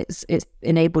why it's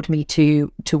enabled me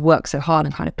to work so hard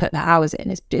and kind of put the hours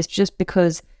in. It's just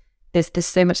because there's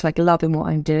so much like love in what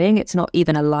I'm doing. It's not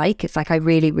even a like. It's like I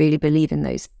really, really believe in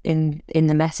those in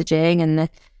the messaging and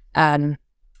the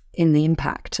in the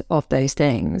impact of those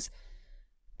things.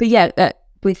 But yeah,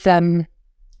 with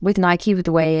Nike, with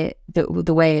the way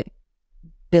it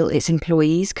built its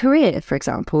employees' career, for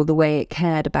example, the way it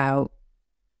cared about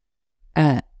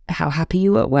how happy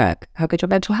you were at work, how good your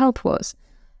mental health was.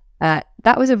 That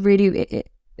was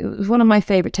it was one of my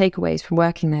favorite takeaways from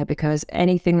working there, because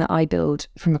anything that I build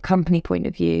from a company point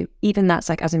of view, even that's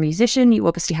like as a musician, you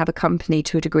obviously have a company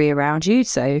to a degree around you.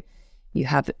 So you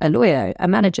have a lawyer, a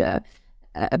manager,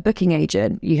 a booking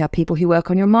agent, you have people who work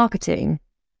on your marketing.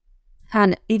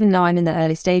 And even though I'm in the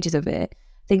early stages of it,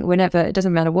 I think whenever, it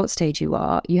doesn't matter what stage you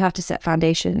are, you have to set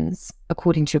foundations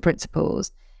according to your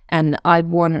principles. And I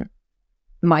want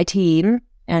my team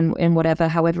and in whatever,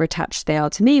 however attached they are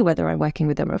to me, whether I'm working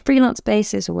with them on a freelance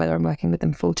basis or whether I'm working with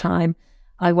them full time,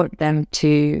 I want them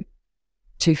to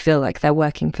feel like they're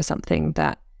working for something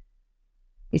that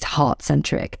is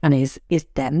heart-centric and is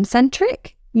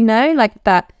them-centric, like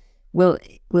that will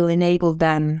enable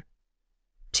them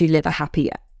to live happy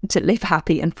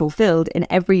and fulfilled in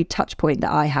every touch point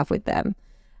that I have with them.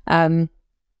 And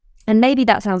maybe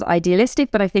that sounds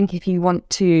idealistic, but I think if you want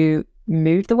to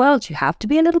move the world, you have to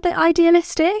be a little bit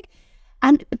idealistic.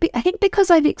 And I think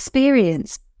because I've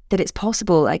experienced that it's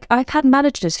possible, like I've had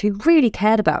managers who really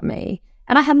cared about me,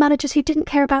 and I had managers who didn't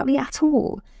care about me at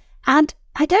all. And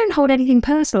I don't hold anything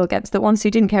personal against the ones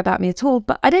who didn't care about me at all,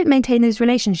 but I don't maintain those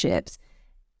relationships.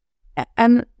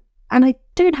 And I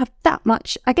don't have that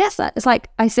much, I guess it's like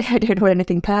I say I don't hold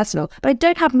anything personal, but I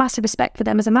don't have massive respect for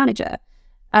them as a manager.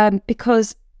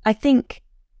 Because I think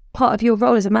part of your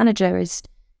role as a manager is,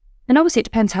 and obviously it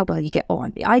depends how well you get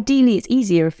on. Ideally, it's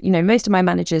easier if, most of my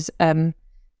managers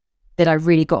that I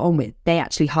really got on with, they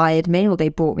actually hired me or they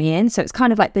brought me in. So it's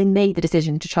kind of like they made the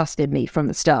decision to trust in me from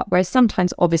the start. Whereas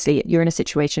sometimes, obviously, you're in a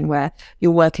situation where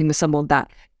you're working with someone that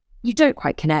you don't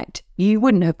quite connect. You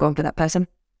wouldn't have gone for that person.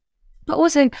 But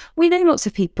also, we know lots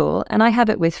of people, and I have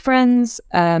it with friends,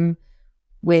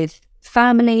 with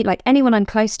family, like anyone I'm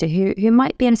close to who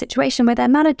might be in a situation where their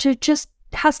manager just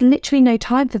has literally no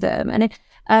time for them. And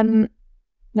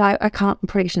no, I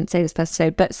probably shouldn't say this per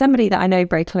se, but somebody that I know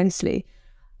very closely,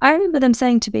 I remember them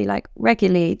saying to me, like,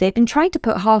 regularly, they've been trying to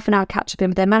put half an hour catch-up in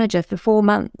with their manager for 4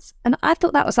 months. And I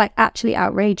thought that was, like, actually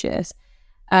outrageous.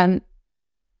 And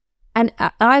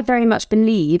I very much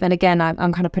believe, and again,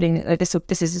 I'm kind of putting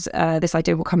this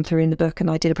idea will come through in the book,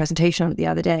 and I did a presentation on it the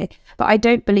other day, but I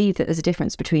don't believe that there's a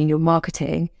difference between your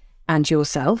marketing and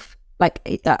yourself. Like,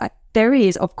 there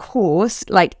is, of course,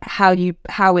 like how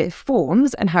it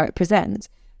forms and how it presents.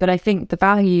 But I think the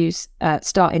values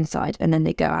start inside and then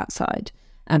they go outside.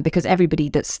 Because everybody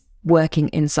that's working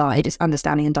inside is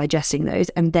understanding and digesting those,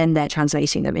 and then they're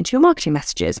translating them into your marketing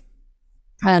messages.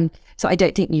 So I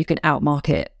don't think you can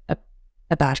outmarket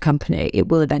a bad company. It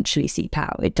will eventually seep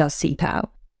out. It does seep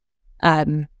out,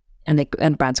 and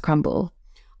brands crumble.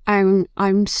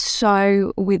 I'm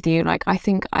so with you. Like, I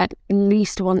think at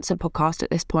least once a podcast at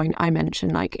this point, I mention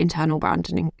like internal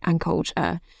branding and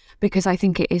culture, because I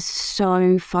think it is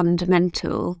so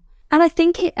fundamental. And I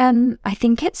think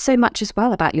it's so much as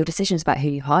well about your decisions about who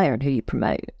you hire and who you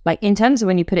promote. Like, in terms of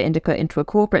when you put it into a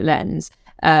corporate lens,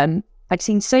 I'd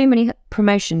seen so many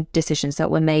promotion decisions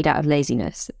that were made out of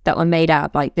laziness, that were made out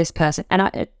of like this person. And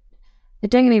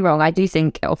don't get me wrong, I do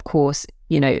think, of course,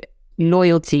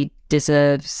 loyalty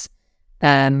deserves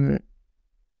a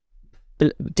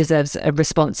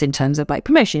response in terms of like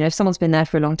promotion. If someone's been there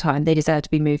for a long time, they deserve to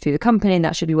be moved through the company, and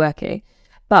that should be working.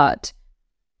 But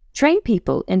train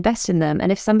people, invest in them.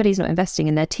 And if somebody's not investing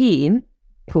in their team,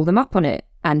 pull them up on it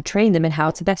and train them in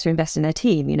how to better invest in their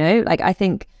team. Like, I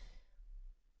think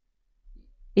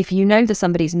if you know that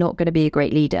somebody's not going to be a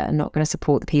great leader and not going to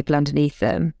support the people underneath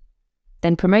them,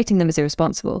 then promoting them is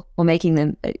irresponsible, or putting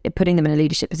them in a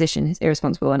leadership position is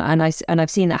irresponsible. And I've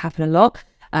seen that happen a lot,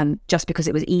 just because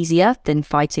it was easier than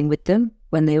fighting with them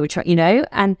when they were trying,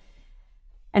 And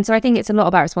so I think it's a lot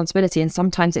about responsibility, and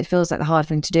sometimes it feels like the hard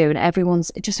thing to do, and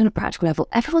everyone's, just on a practical level,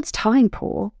 everyone's time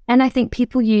poor. And I think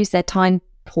people use their time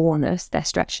poorness, their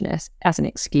stretchness, as an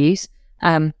excuse.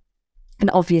 And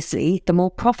obviously, the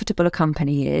more profitable a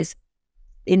company is,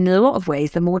 in a lot of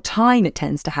ways, the more time it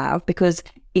tends to have, because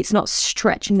it's not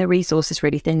stretching the resources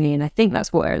really thinly. And I think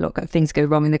that's where a lot of things go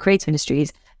wrong in the creative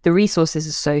industries. The resources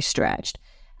are so stretched.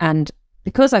 And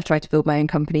because I've tried to build my own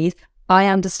companies, I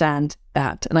understand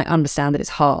that, and I understand that it's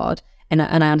hard, and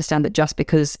I understand that just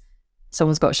because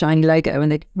someone's got a shiny logo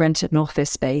and they rented an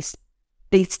office space,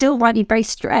 they still might be very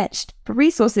stretched for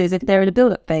resources if they're in a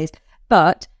build-up phase.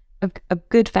 But a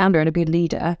good founder and a good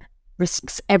leader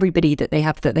risks everybody that they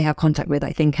have contact with,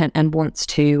 I think, and wants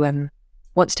to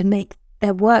make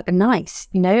their work nice,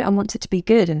 and wants it to be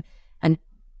good, and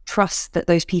trust that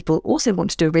those people also want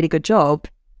to do a really good job.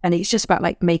 And it's just about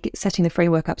like setting the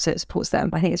framework up so it supports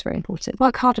them. I think it's very important.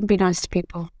 Work hard and be nice to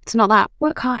people. It's not that.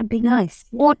 Work hard and be nice.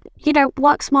 Or,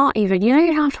 work smart even. You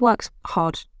don't have to work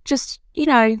hard. Just,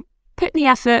 put the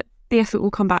effort. The effort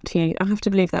will come back to you. I have to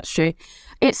believe that's true.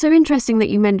 It's so interesting that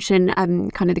you mention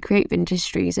kind of the creative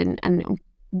industries and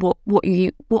what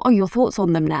are your thoughts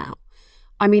on them now?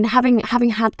 I mean, having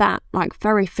had that like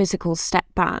very physical step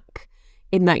back,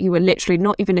 in that you were literally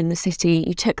not even in the city,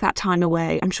 you took that time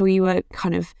away. I'm sure you were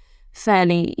kind of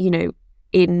fairly, in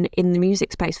the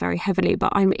music space very heavily,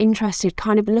 but I'm interested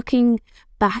kind of looking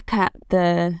back at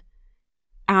the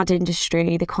ad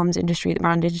industry, the comms industry, the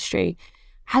brand industry.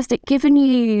 has it given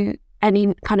you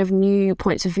any kind of new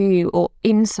points of view or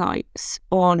insights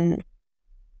on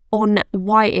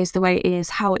why it is the way it is,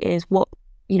 how it is, what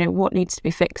needs to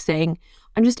be fixing?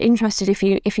 I'm just interested if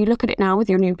you look at it now with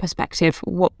your new perspective,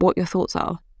 what your thoughts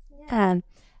are. Yeah.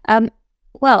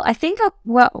 Well, I think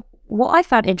what I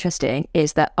found interesting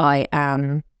is that I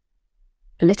am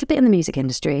a little bit in the music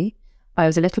industry. I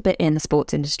was a little bit in the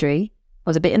sports industry. I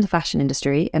was a bit in the fashion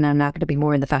industry, and I'm now going to be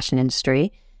more in the fashion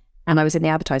industry. And I was in the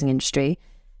advertising industry.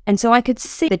 And so I could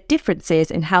see the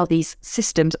differences in how these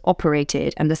systems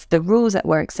operated and the rules that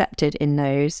were accepted in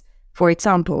those. For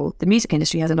example, the music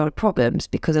industry has a lot of problems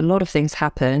because a lot of things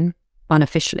happen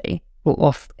unofficially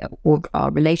or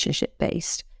are relationship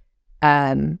based.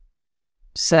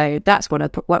 So that's one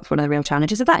of the real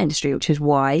challenges of that industry, which is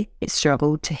why it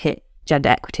struggled to hit gender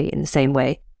equity in the same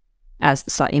way as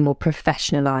the slightly more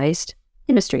professionalized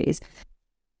industries.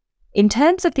 In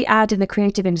terms of the ad and the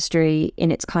creative industry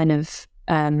in its kind of,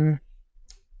 the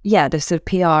sort of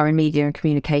PR and media and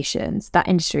communications, that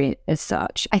industry as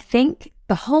such, I think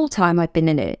the whole time I've been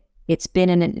in it, it's been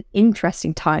in an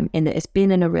interesting time in that it's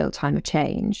been in a real time of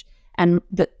change. And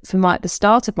the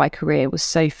start of my career was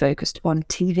so focused on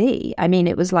TV. I mean,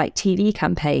 it was like TV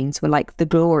campaigns were like the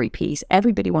glory piece.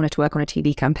 Everybody wanted to work on a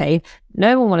TV campaign.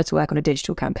 No one wanted to work on a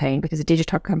digital campaign because a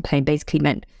digital campaign basically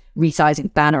meant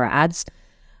resizing banner ads.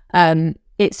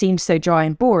 It seemed so dry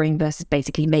and boring versus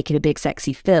basically making a big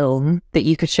sexy film that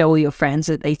you could show all your friends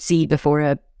that they'd see before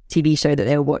a TV show that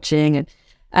they were watching.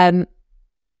 And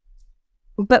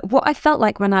but what I felt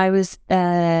like when I was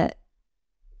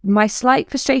my slight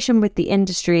frustration with the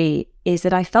industry is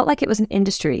that I felt like it was an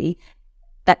industry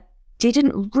that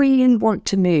didn't really want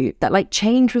to move, that like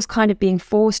change was kind of being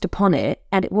forced upon it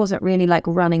and it wasn't really like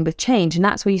running with change. And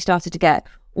that's where you started to get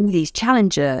all these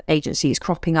challenger agencies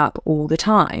cropping up all the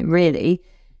time, really.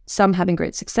 Some having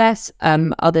great success,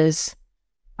 others,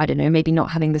 I don't know, maybe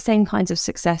not having the same kinds of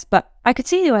success. But I could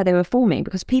see where they were forming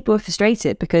because people were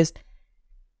frustrated because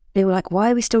they were like, why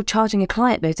are we still charging a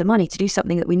client loads of money to do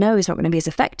something that we know is not going to be as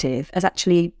effective as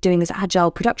actually doing this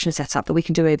agile production setup that we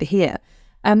can do over here?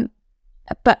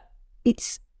 But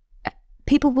it's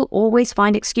people will always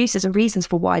find excuses and reasons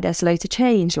for why they're slow to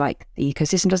change, like the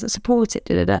ecosystem doesn't support it,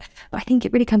 But I think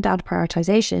it really comes down to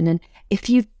prioritization. And if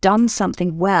you've done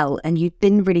something well and you've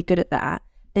been really good at that,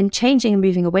 then changing and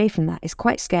moving away from that is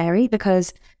quite scary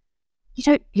because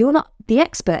you're not the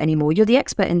expert anymore. You're the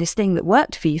expert in this thing that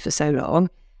worked for you for so long.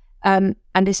 And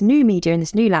this new media and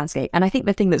this new landscape. And I think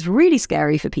the thing that's really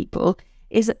scary for people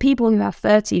is that people who have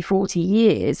 30, 40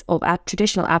 years of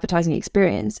traditional advertising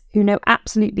experience who know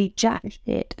absolutely jack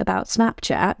shit about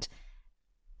Snapchat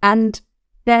and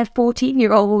their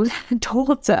 14-year-old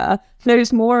daughter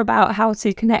knows more about how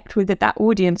to connect with that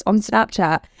audience on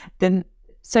Snapchat than...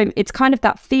 So it's kind of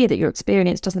that fear that your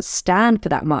experience doesn't stand for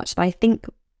that much. I think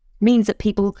means that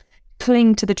people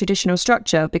cling to the traditional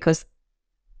structure because...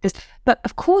 But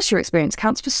of course your experience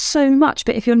counts for so much,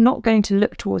 but if you're not going to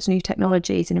look towards new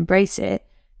technologies and embrace it,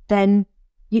 then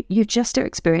you just are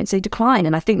experiencing a decline.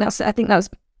 And I think that's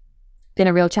been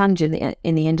a real challenge in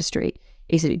the industry,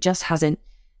 is that it just hasn't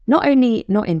not only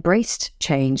not embraced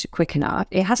change quick enough,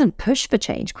 it hasn't pushed for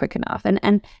change quick enough.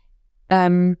 And I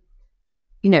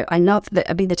love that.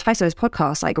 I mean, the title of this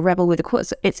podcast, like Rebel with a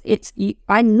Cause,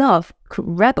 I love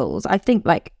rebels. I think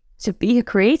like to be a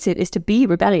creative is to be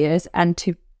rebellious, and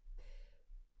to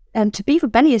be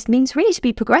rebellious means really to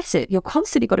be progressive. You're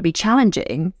constantly got to be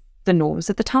challenging the norms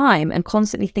of the time and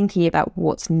constantly thinking about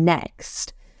what's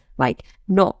next. Like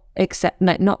not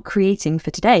creating for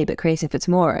today, but creating for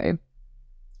tomorrow.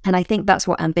 And I think that's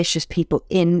what ambitious people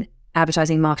in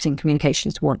advertising, marketing,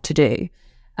 communications want to do.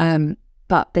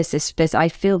 But I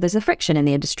feel there's a friction in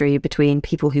the industry between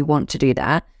people who want to do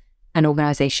that and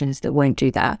organizations that won't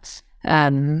do that.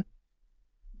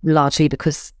 Largely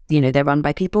because, they're run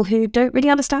by people who don't really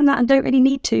understand that and don't really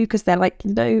need to, because they're like,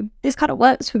 this kind of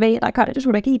works for me and I kind of just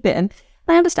want to keep it. And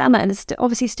I understand that. And there's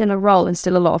obviously still a role and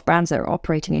still a lot of brands that are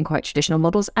operating in quite traditional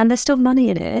models, and there's still money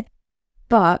in it,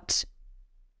 but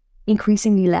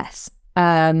increasingly less.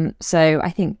 So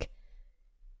I think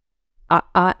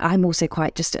I'm also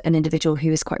quite just an individual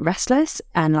who is quite restless,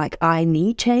 and like I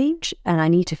need change and I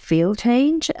need to feel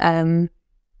change.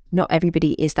 Not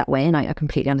everybody is that way, and I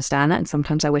completely understand that. And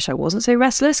sometimes I wish I wasn't so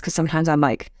restless, because sometimes I'm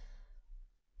like,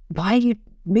 why are you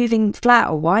moving flat,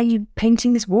 or why are you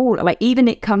painting this wall? Like, even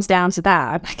it comes down to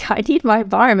that. I'm like, I need my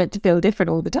environment to feel different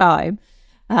all the time.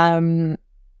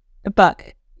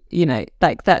 But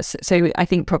like that's, so I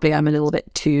think probably I'm a little bit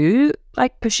too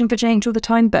like pushing for change all the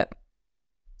time. But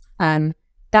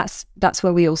that's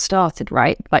where we all started,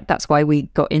 right? Like that's why we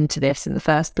got into this in the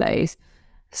first place.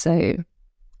 So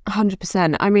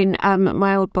 100%. I mean,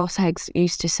 my old boss Eggs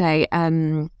used to say,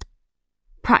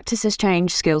 practices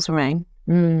change, skills remain.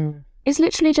 It's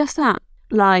literally just that.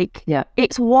 Like, Yeah.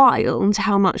 it's wild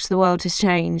how much the world has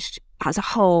changed as a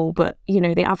whole, but, you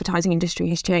know, the advertising industry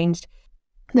has changed.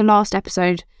 The last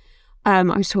episode, I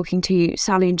was talking to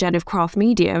Sally and Jen of Craft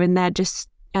Media, and they're just,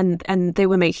 and they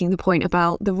were making the point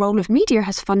about the role of media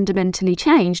has fundamentally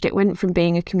changed. It went from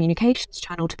being a communications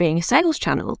channel to being a sales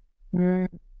channel.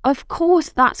 Of course,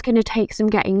 that's going to take some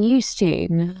getting used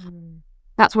to.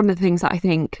 That's one of the things that I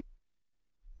think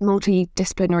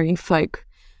multidisciplinary folk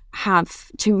have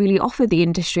to really offer the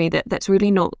industry that's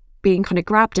really not being kind of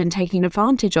grabbed and taken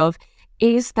advantage of,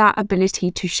 is that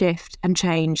ability to shift and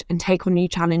change and take on new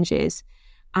challenges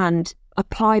and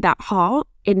apply that heart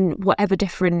in whatever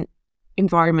different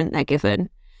environment they're given.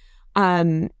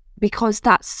 Because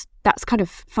that's kind of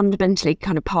fundamentally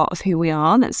kind of part of who we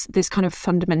are. That's kind of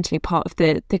fundamentally part of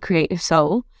the creative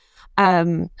soul.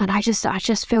 And I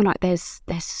just feel like there's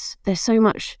so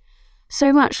much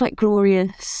like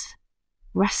glorious,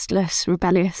 restless,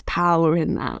 rebellious power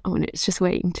in that, and it's just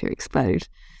waiting to explode.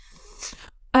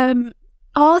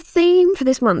 Our theme for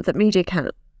this month at Media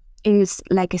Cat is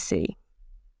legacy,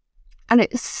 and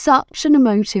it's such an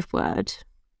emotive word.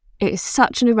 It is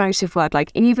such an emotive word. Like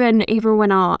even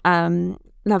when our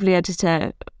lovely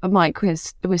editor Mike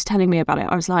was telling me about it,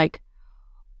 I was like,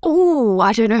 oh,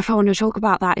 I don't know if I want to talk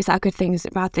about that. Is that a good thing? Is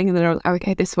it a bad thing? And then I was like,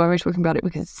 okay, this is why we're talking about it,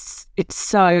 because it's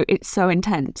so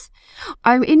intense.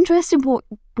 I'm interested in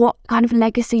what kind of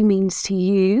legacy means to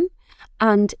you,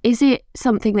 and is it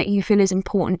something that you feel is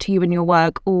important to you in your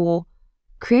work or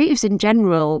creatives in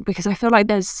general? Because I feel like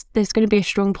there's going to be a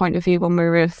strong point of view one way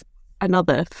or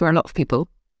another for a lot of people.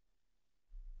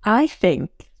 I think,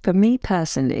 for me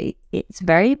personally, it's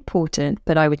very important,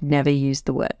 but I would never use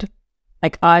the word.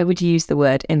 Like, I would use the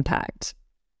word impact.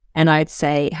 And I'd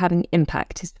say having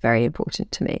impact is very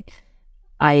important to me.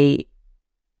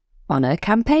 On a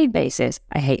campaign basis,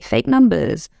 I hate fake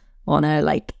numbers. On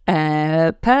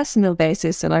a personal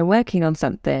basis, and I'm working on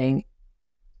something,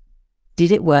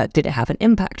 did it work? Did it have an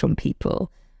impact on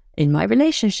people? In my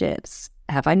relationships,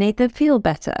 have I made them feel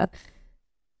better?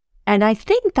 And I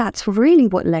think that's really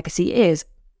what legacy is.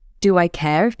 Do I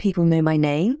care if people know my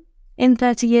name in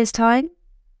 30 years' time?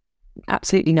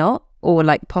 Absolutely not. Or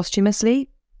like posthumously,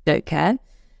 don't care.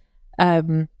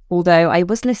 Although I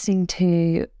was listening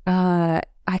to, I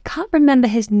can't remember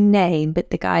his name, but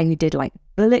the guy who did like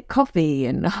Bullet Coffee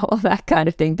and all that kind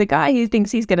of thing. The guy who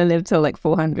thinks he's going to live till like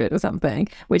 400 or something,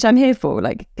 which I'm here for.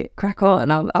 Like, crack on,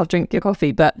 I'll drink your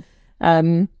coffee. But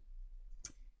I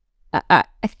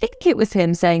think it was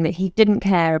him saying that he didn't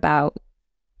care about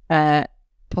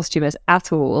posthumous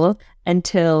at all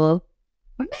until,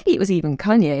 or maybe it was even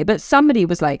Kanye, but somebody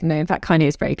was like, no, in fact, Kanye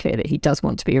is very clear that he does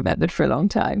want to be remembered for a long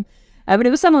time. But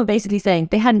it was someone basically saying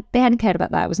they hadn't cared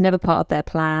about that. It was never part of their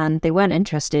plan. They weren't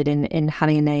interested in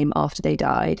having a name after they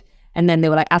died. And then they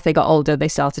were like, as they got older, they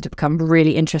started to become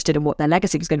really interested in what their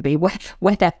legacy was going to be,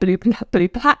 where their blue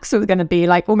plaques were going to be,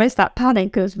 like almost that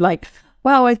panic of like,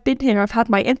 wow, I've been here, I've had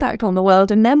my impact on the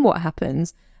world, and then what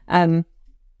happens? But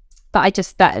I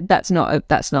just that's not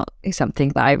something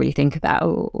that I really think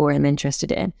about or am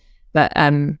interested in. But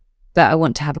I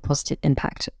want to have a positive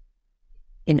impact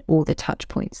in all the touch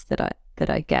points that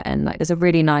I get. And like, there's a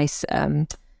really nice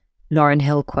Lauryn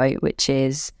Hill quote, which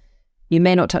is, "You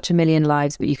may not touch a million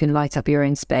lives, but you can light up your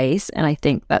own space." And I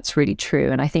think that's really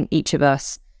true. And I think each of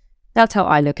us, that's how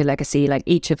I look at legacy. Like,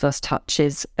 each of us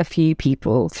touches a few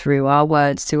people through our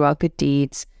words, through our good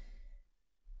deeds.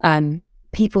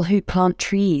 People who plant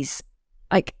trees,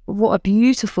 like, what a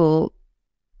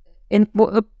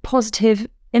positive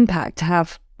impact to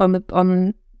have on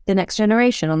the next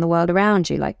generation, on the world around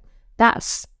you. Like,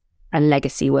 that's a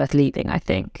legacy worth leaving, I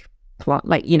think.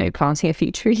 Planting a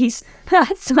few trees,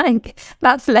 that's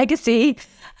legacy.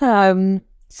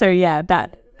 So yeah,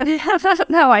 that's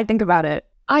how I think about it.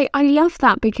 I love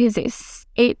that, because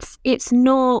it's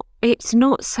not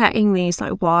setting these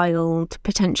like wild,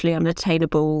 potentially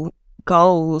unattainable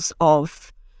goals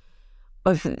of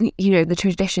the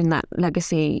tradition that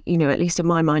legacy, at least in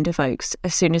my mind, evokes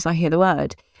as soon as I hear the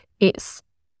word. It's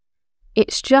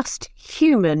just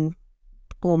human,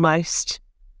 almost.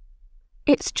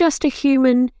 It's just a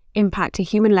human impact, a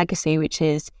human legacy, which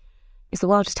is the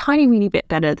world a tiny, weeny bit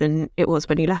better than it was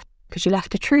when you left, because you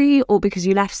left a tree, or because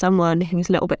you left someone who was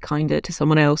a little bit kinder to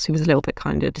someone else, who was a little bit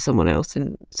kinder to someone else,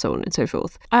 and so on and so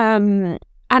forth. And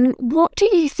what do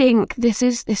you think? This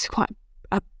is quite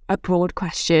a broad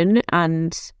question,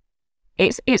 and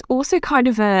it's also kind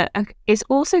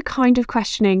of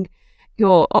questioning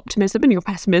your optimism and your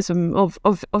pessimism of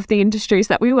the industries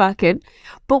that we work in.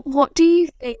 But what do you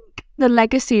think the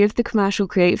legacy of the commercial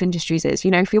creative industries is?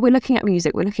 You know, if we're looking at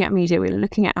music, we're looking at media, we're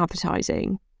looking at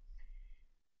advertising.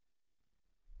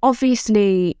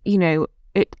 Obviously, you know,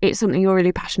 it's something you're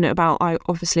really passionate about. I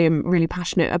obviously am really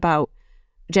passionate about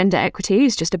gender equity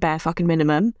is just a bare fucking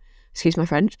minimum. Excuse my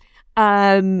French.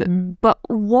 But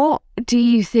what do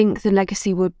you think the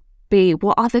legacy would be?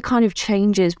 What other kind of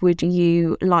changes would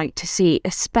you like to see,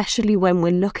 especially when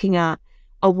we're looking at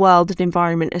a world, an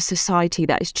environment, a society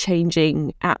that is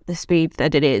changing at the speed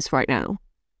that it is right now?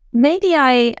 Maybe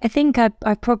I think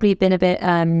I've probably been a bit,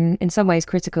 in some ways,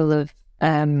 critical of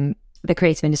the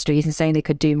creative industries and saying they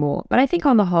could do more. But I think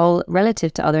on the whole,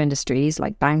 relative to other industries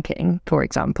like banking, for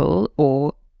example,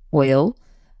 or oil,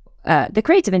 the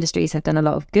creative industries have done a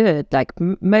lot of good. Like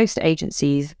most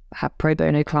agencies have pro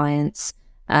bono clients.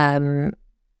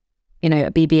 You know,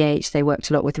 at BBH, they worked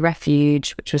a lot with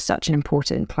Refuge, which was such an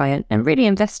important client, and really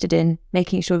invested in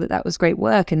making sure that that was great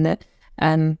work and that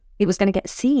it was going to get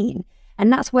seen.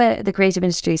 And that's where the creative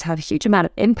industries have a huge amount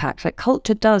of impact. Like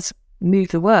culture does move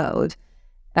the world,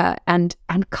 and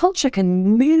culture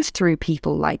can move through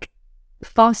people like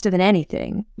faster than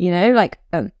anything. You know, like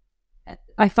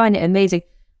I find it amazing.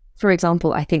 For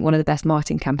example, I think one of the best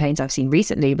marketing campaigns I've seen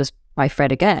recently was by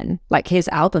Fred Again. Like his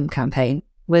album campaign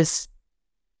was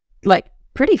like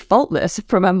pretty faultless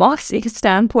from a marketing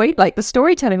standpoint. Like the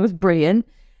storytelling was brilliant,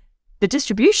 the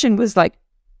distribution was like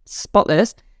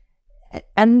spotless,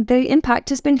 and the impact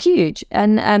has been huge.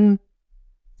 And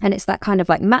it's that kind of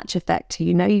like match effect.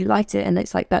 You know, you light it and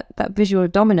it's like that visual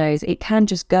dominoes. It can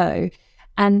just go,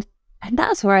 and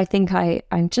that's where I think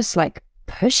I'm just like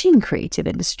pushing creative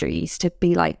industries to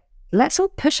be like, let's all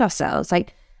push ourselves.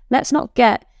 Like, let's not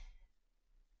get,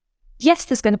 yes,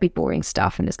 there's going to be boring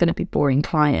stuff and there's going to be boring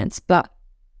clients, but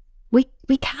we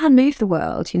can move the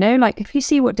world, you know? Like, if you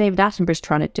see what David Attenborough's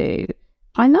trying to do,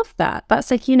 I love that. That's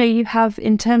like, you know, you have,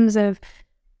 in terms of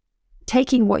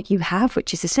taking what you have,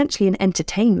 which is essentially an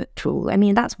entertainment tool. I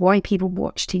mean, that's why people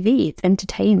watch TV. It's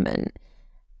entertainment.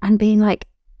 And being like,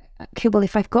 okay, well,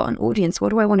 if I've got an audience, what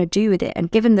do I want to do with it?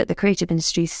 And given that the creative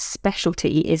industry's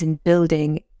specialty is in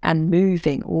building and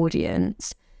moving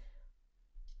audience,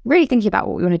 really thinking about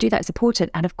what we want to do, that is important.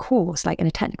 And of course, like in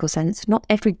a technical sense, not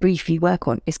every brief you work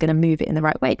on is going to move it in the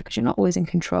right way because you're not always in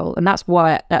control. And that's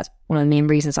one of the main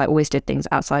reasons I always did things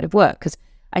outside of work, because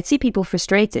I'd see people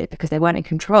frustrated because they weren't in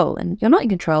control. And you're not in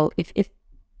control if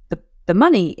the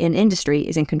money in industry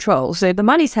is in control. So if the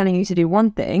money's telling you to do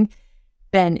one thing,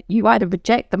 then you either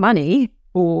reject the money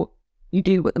or you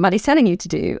do what the money's telling you to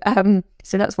do.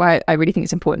 So that's why I really think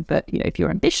it's important that, you know, if you're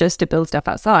ambitious, to build stuff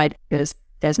outside, because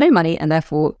there's no money and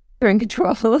therefore you're in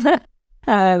control.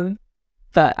 But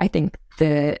I think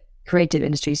the creative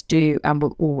industries do and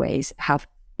will always have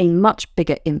a much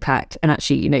bigger impact. And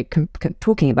actually, you know,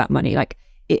 talking about money, like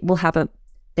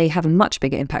they have a much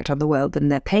bigger impact on the world than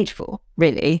they're paid for,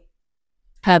 really.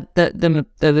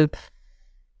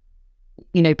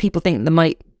 You know, people think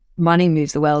the money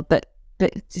moves the world, but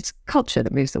it's culture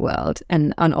that moves the world,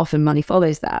 and often money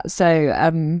follows that.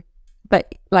 So,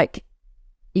 but like,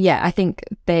 yeah, I think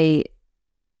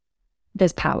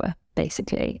there's power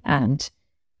basically, and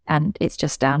it's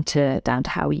just down to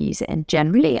how we use it. And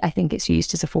generally, I think it's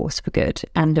used as a force for good.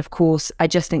 And of course, I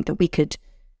just think that we could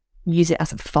use it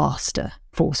as a faster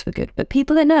force for good. But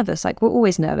people are nervous. Like, we're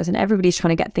always nervous, and everybody's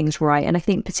trying to get things right. And I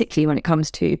think particularly when it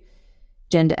comes to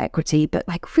gender equity, but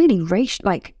like really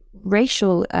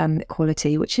racial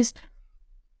equality, which is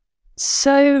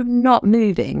so not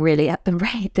moving really at the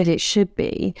rate that it should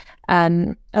be.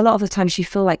 A lot of the times you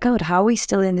feel like, God, how are we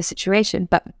still in this situation?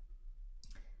 But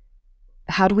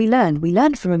how do we learn? We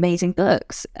learn from amazing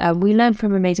books. We learn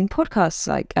from amazing podcasts.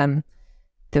 Like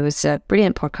there was a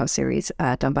brilliant podcast series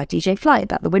done by DJ Fly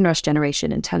about the Windrush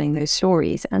generation and telling those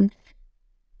stories. And,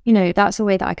 you know, that's a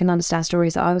way that I can understand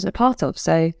stories that I was a part of.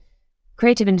 So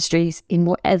creative industries in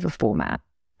whatever format,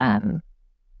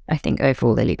 I think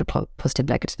overall they leave a positive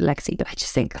legacy, but I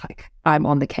just think like I'm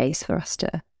on the case for us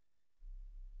to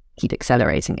keep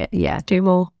accelerating it. Yeah. Do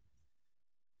more.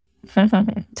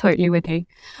 Totally with you.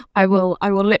 I will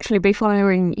literally be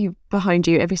following you behind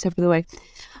you every step of the way.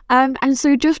 And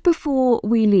so just before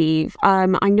we leave, I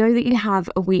know that you have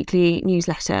a weekly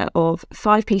newsletter of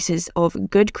 5 pieces of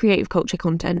good creative culture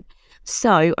content.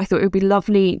 So I thought it would be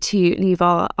lovely to leave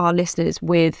our listeners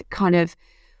with kind of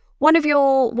one of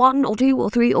your 1 or 2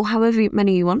 or 3 or however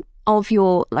many you want of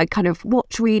your like kind of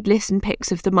watch, read, listen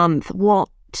picks of the month. What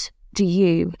do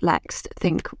you, Lex,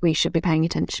 think we should be paying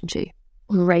attention to?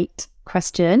 Great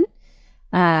question.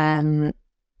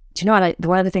 do you know what?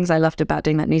 One of the things I loved about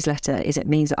doing that newsletter is it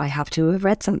means that I have to have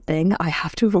read something, I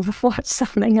have to have watched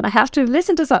something, and I have to have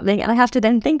listened to something, and I have to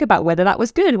then think about whether that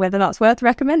was good, whether that's worth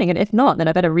recommending. And if not, then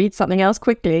I better read something else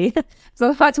quickly.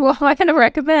 So that's what I kind of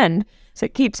recommend. So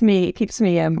it keeps me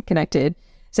connected.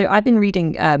 So I've been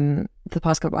reading the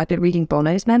past couple. I've been reading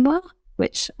Bono's memoir,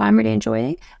 which I'm really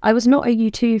enjoying. I was not a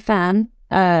U2 fan.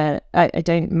 I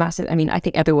don't massive. I mean, I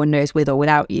think everyone knows With or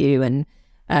Without You and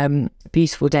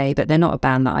Beautiful Day, but they're not a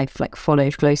band that I've like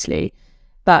followed closely.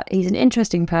 But he's an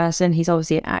interesting person. He's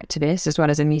obviously an activist as well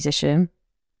as a musician.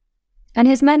 And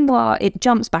his memoir, it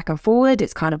jumps back and forward.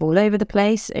 It's kind of all over the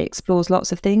place. It explores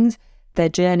lots of things. Their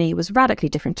journey was radically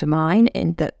different to mine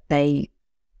in that they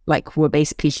like were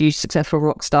basically huge successful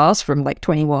rock stars from like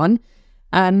 21.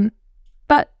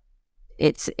 But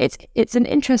it's an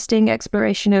interesting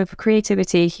exploration of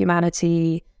creativity,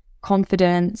 humanity,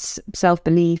 confidence,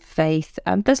 self-belief, faith.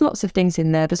 There's lots of things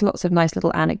in there. There's lots of nice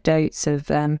little anecdotes of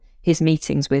his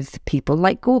meetings with people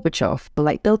like Gorbachev,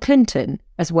 like Bill Clinton,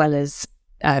 as well as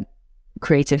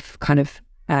creative kind of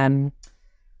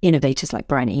innovators like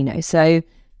Brian Eno. So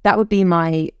that would be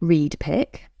my read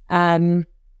pick.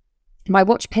 My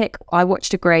watch pick, I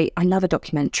love a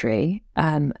documentary.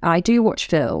 I do watch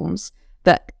films,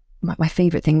 but my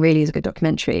favourite thing really is a good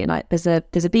documentary. And there's a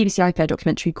BBC iPlayer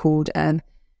documentary called, I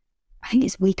think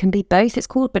it's We Can Be Both, it's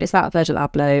called, but it's about Virgil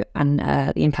Abloh and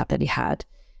the impact that he had.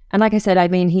 And like I said, I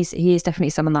mean, he is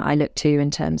definitely someone that I look to in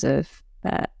terms of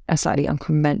a slightly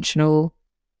unconventional,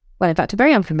 well, in fact, a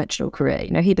very unconventional career.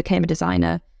 You know, he became a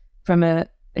designer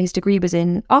his degree was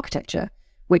in architecture,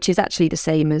 which is actually the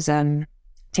same as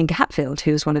Tinker Hatfield,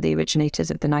 who was one of the originators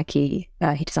of the Nike.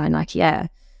 He designed Nike Air.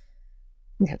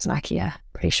 I think it's Nike Air.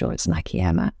 Pretty sure it's Nike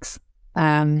Air Max.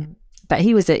 But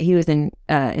he was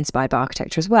inspired by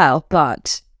architecture as well.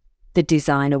 But the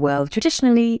designer world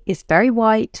traditionally is very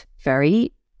white,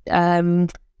 very.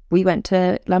 We went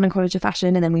to London College of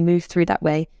Fashion, and then we moved through that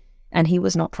way. And he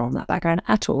was not from that background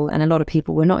at all, and a lot of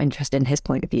people were not interested in his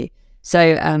point of view.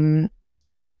 So,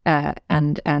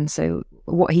 and so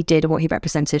what he did and what he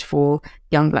represented for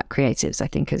young Black creatives, I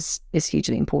think is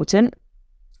hugely important.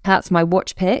 That's my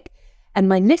watch pick. And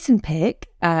my listen pick,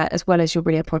 as well as your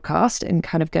Brilliant podcast and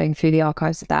kind of going through the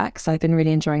archives of that, because I've been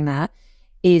really enjoying that,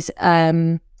 is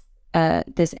there's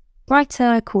a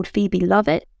writer called Phoebe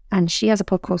Lovett, and she has a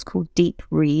podcast called Deep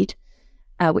Read,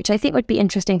 which I think would be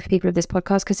interesting for people of this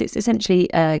podcast, because it's essentially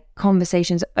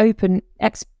conversations, open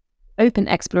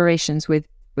explorations with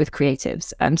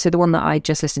creatives. So the one that I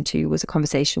just listened to was a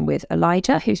conversation with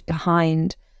Elijah, who's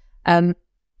behind, I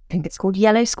think it's called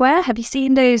Yellow Square. Have you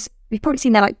seen those? You've probably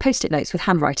seen their like post-it notes with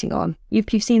handwriting on. You've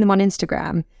seen them on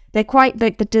Instagram. They're quite,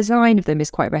 the design of them is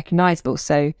quite recognisable.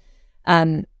 So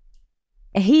he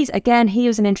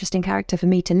was an interesting character for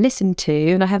me to listen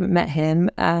to, and I haven't met him.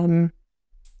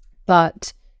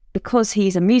 But because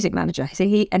he's a music manager,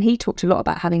 he talked a lot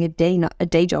about having a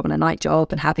day job and a night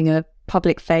job, and having a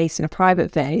public face and a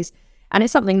private face. And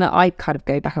it's something that I kind of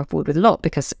go back and forward with a lot,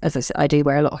 because as I said, I do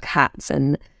wear a lot of hats,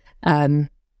 and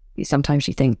sometimes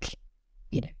you think,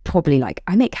 you know, probably like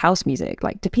I make house music.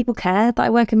 Like, do people care that I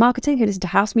work in marketing who listen to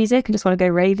house music and just want to go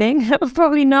raving?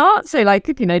 Probably not. So like,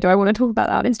 you know, do I want to talk about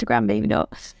that on Instagram? Maybe not.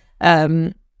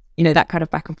 You know, that kind of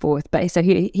back and forth. But so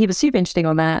he was super interesting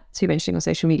on that, super interesting on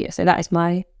social media. So that's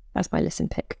my listen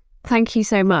pick. Thank you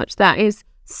so much. That is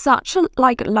such a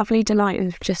like lovely delight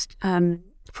of just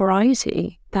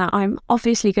variety that I'm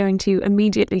obviously going to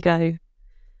immediately go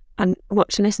and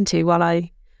watch and listen to while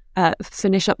I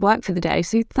finish up work for the day.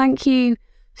 So thank you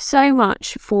so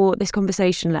much for this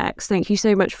conversation, Lex. Thank you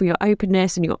so much for your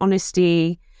openness and your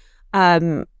honesty.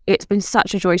 It's been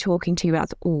such a joy talking to you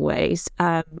as always.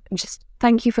 Just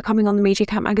thank you for coming on the Media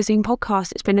Camp Magazine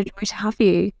podcast. It's been a joy to have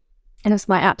you. And it's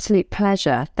my absolute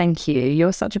pleasure. Thank you.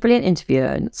 You're such a brilliant interviewer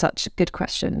and such good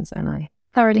questions, and I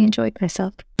thoroughly enjoyed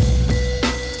myself.